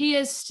 hot. He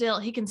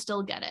can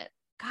still get it.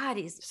 God,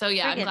 he's So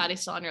yeah, I'm friggin' glad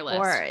he's still on your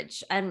list.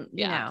 gorge. And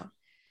Yeah.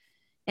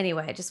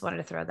 anyway, I just wanted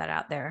to throw that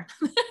out there.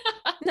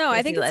 No, if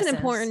I think he it's an listens.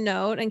 important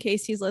note in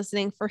case he's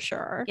listening for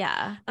sure.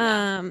 Yeah.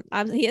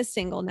 He is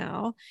single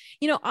now.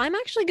 I'm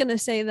actually gonna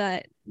say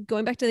that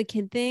going back to the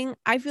kid thing,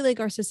 I feel like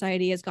our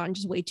society has gotten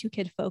just way too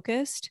kid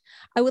focused.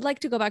 I would like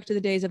to go back to the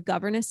days of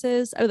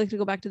governesses. I would like to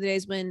go back to the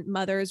days when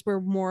mothers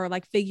were more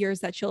like figures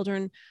that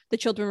the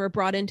children were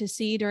brought in to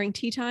see during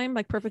tea time,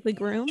 like perfectly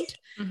groomed.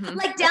 Mhm.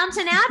 Like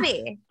Downton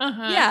Abbey.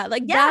 Uh-huh. Yeah,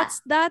 like Yeah.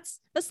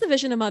 that's the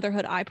vision of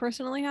motherhood I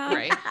personally have.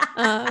 Right.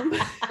 Um,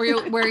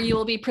 Where you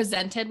will be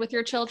presented with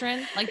your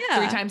children like Yeah.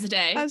 3 times a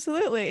day.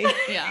 absolutely,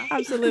 Yeah.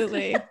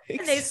 absolutely.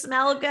 And they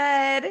smell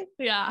good.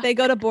 Yeah. They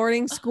go to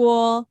boarding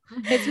school.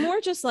 It's more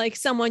just like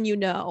someone you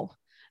know.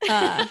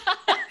 Uh,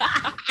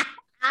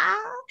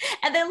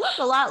 And they look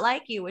a lot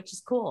like you, which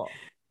is cool.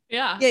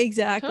 yeah. yeah,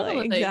 exactly,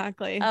 Totally.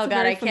 exactly. Oh, It's a God,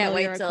 very I can't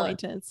wait familiar till-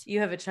 acquaintance. You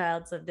have a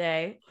child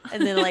someday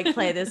and then like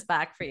play this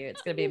back for you.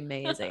 It's going to be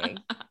amazing.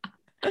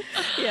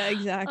 Yeah,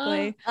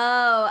 exactly.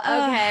 Oh,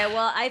 okay.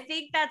 Well, I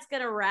think that's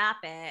going to wrap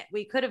it.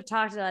 We could have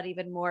talked about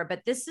even more,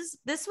 but this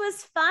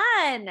was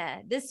fun.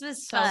 This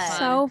was So fun. fun.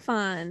 So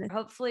fun.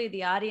 Hopefully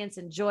the audience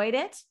enjoyed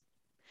it.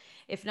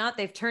 If not,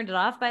 they've turned it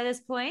off by this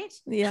point.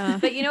 Yeah.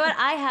 But you know what?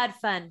 I had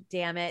fun.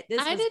 Damn it.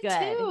 This I was did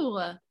good.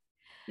 too.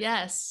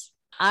 Yes.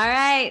 All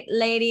right,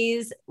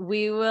 ladies,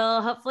 we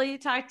will hopefully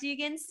talk to you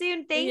again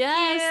soon. Thank you.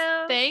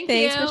 Thanks,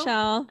 Thanks, Michelle.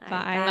 All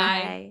Bye. right,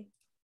 bye.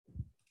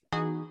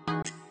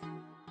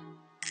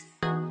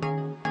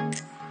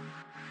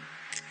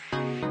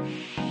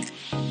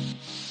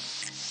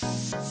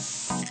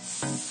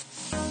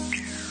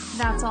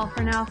 That's all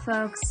for now,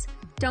 folks.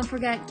 Don't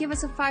forget, give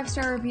us a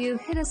 5-star review,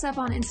 hit us up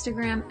on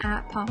Instagram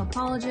at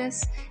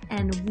Popapologists,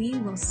 and we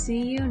will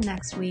see you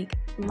next week,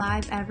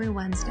 live every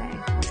Wednesday.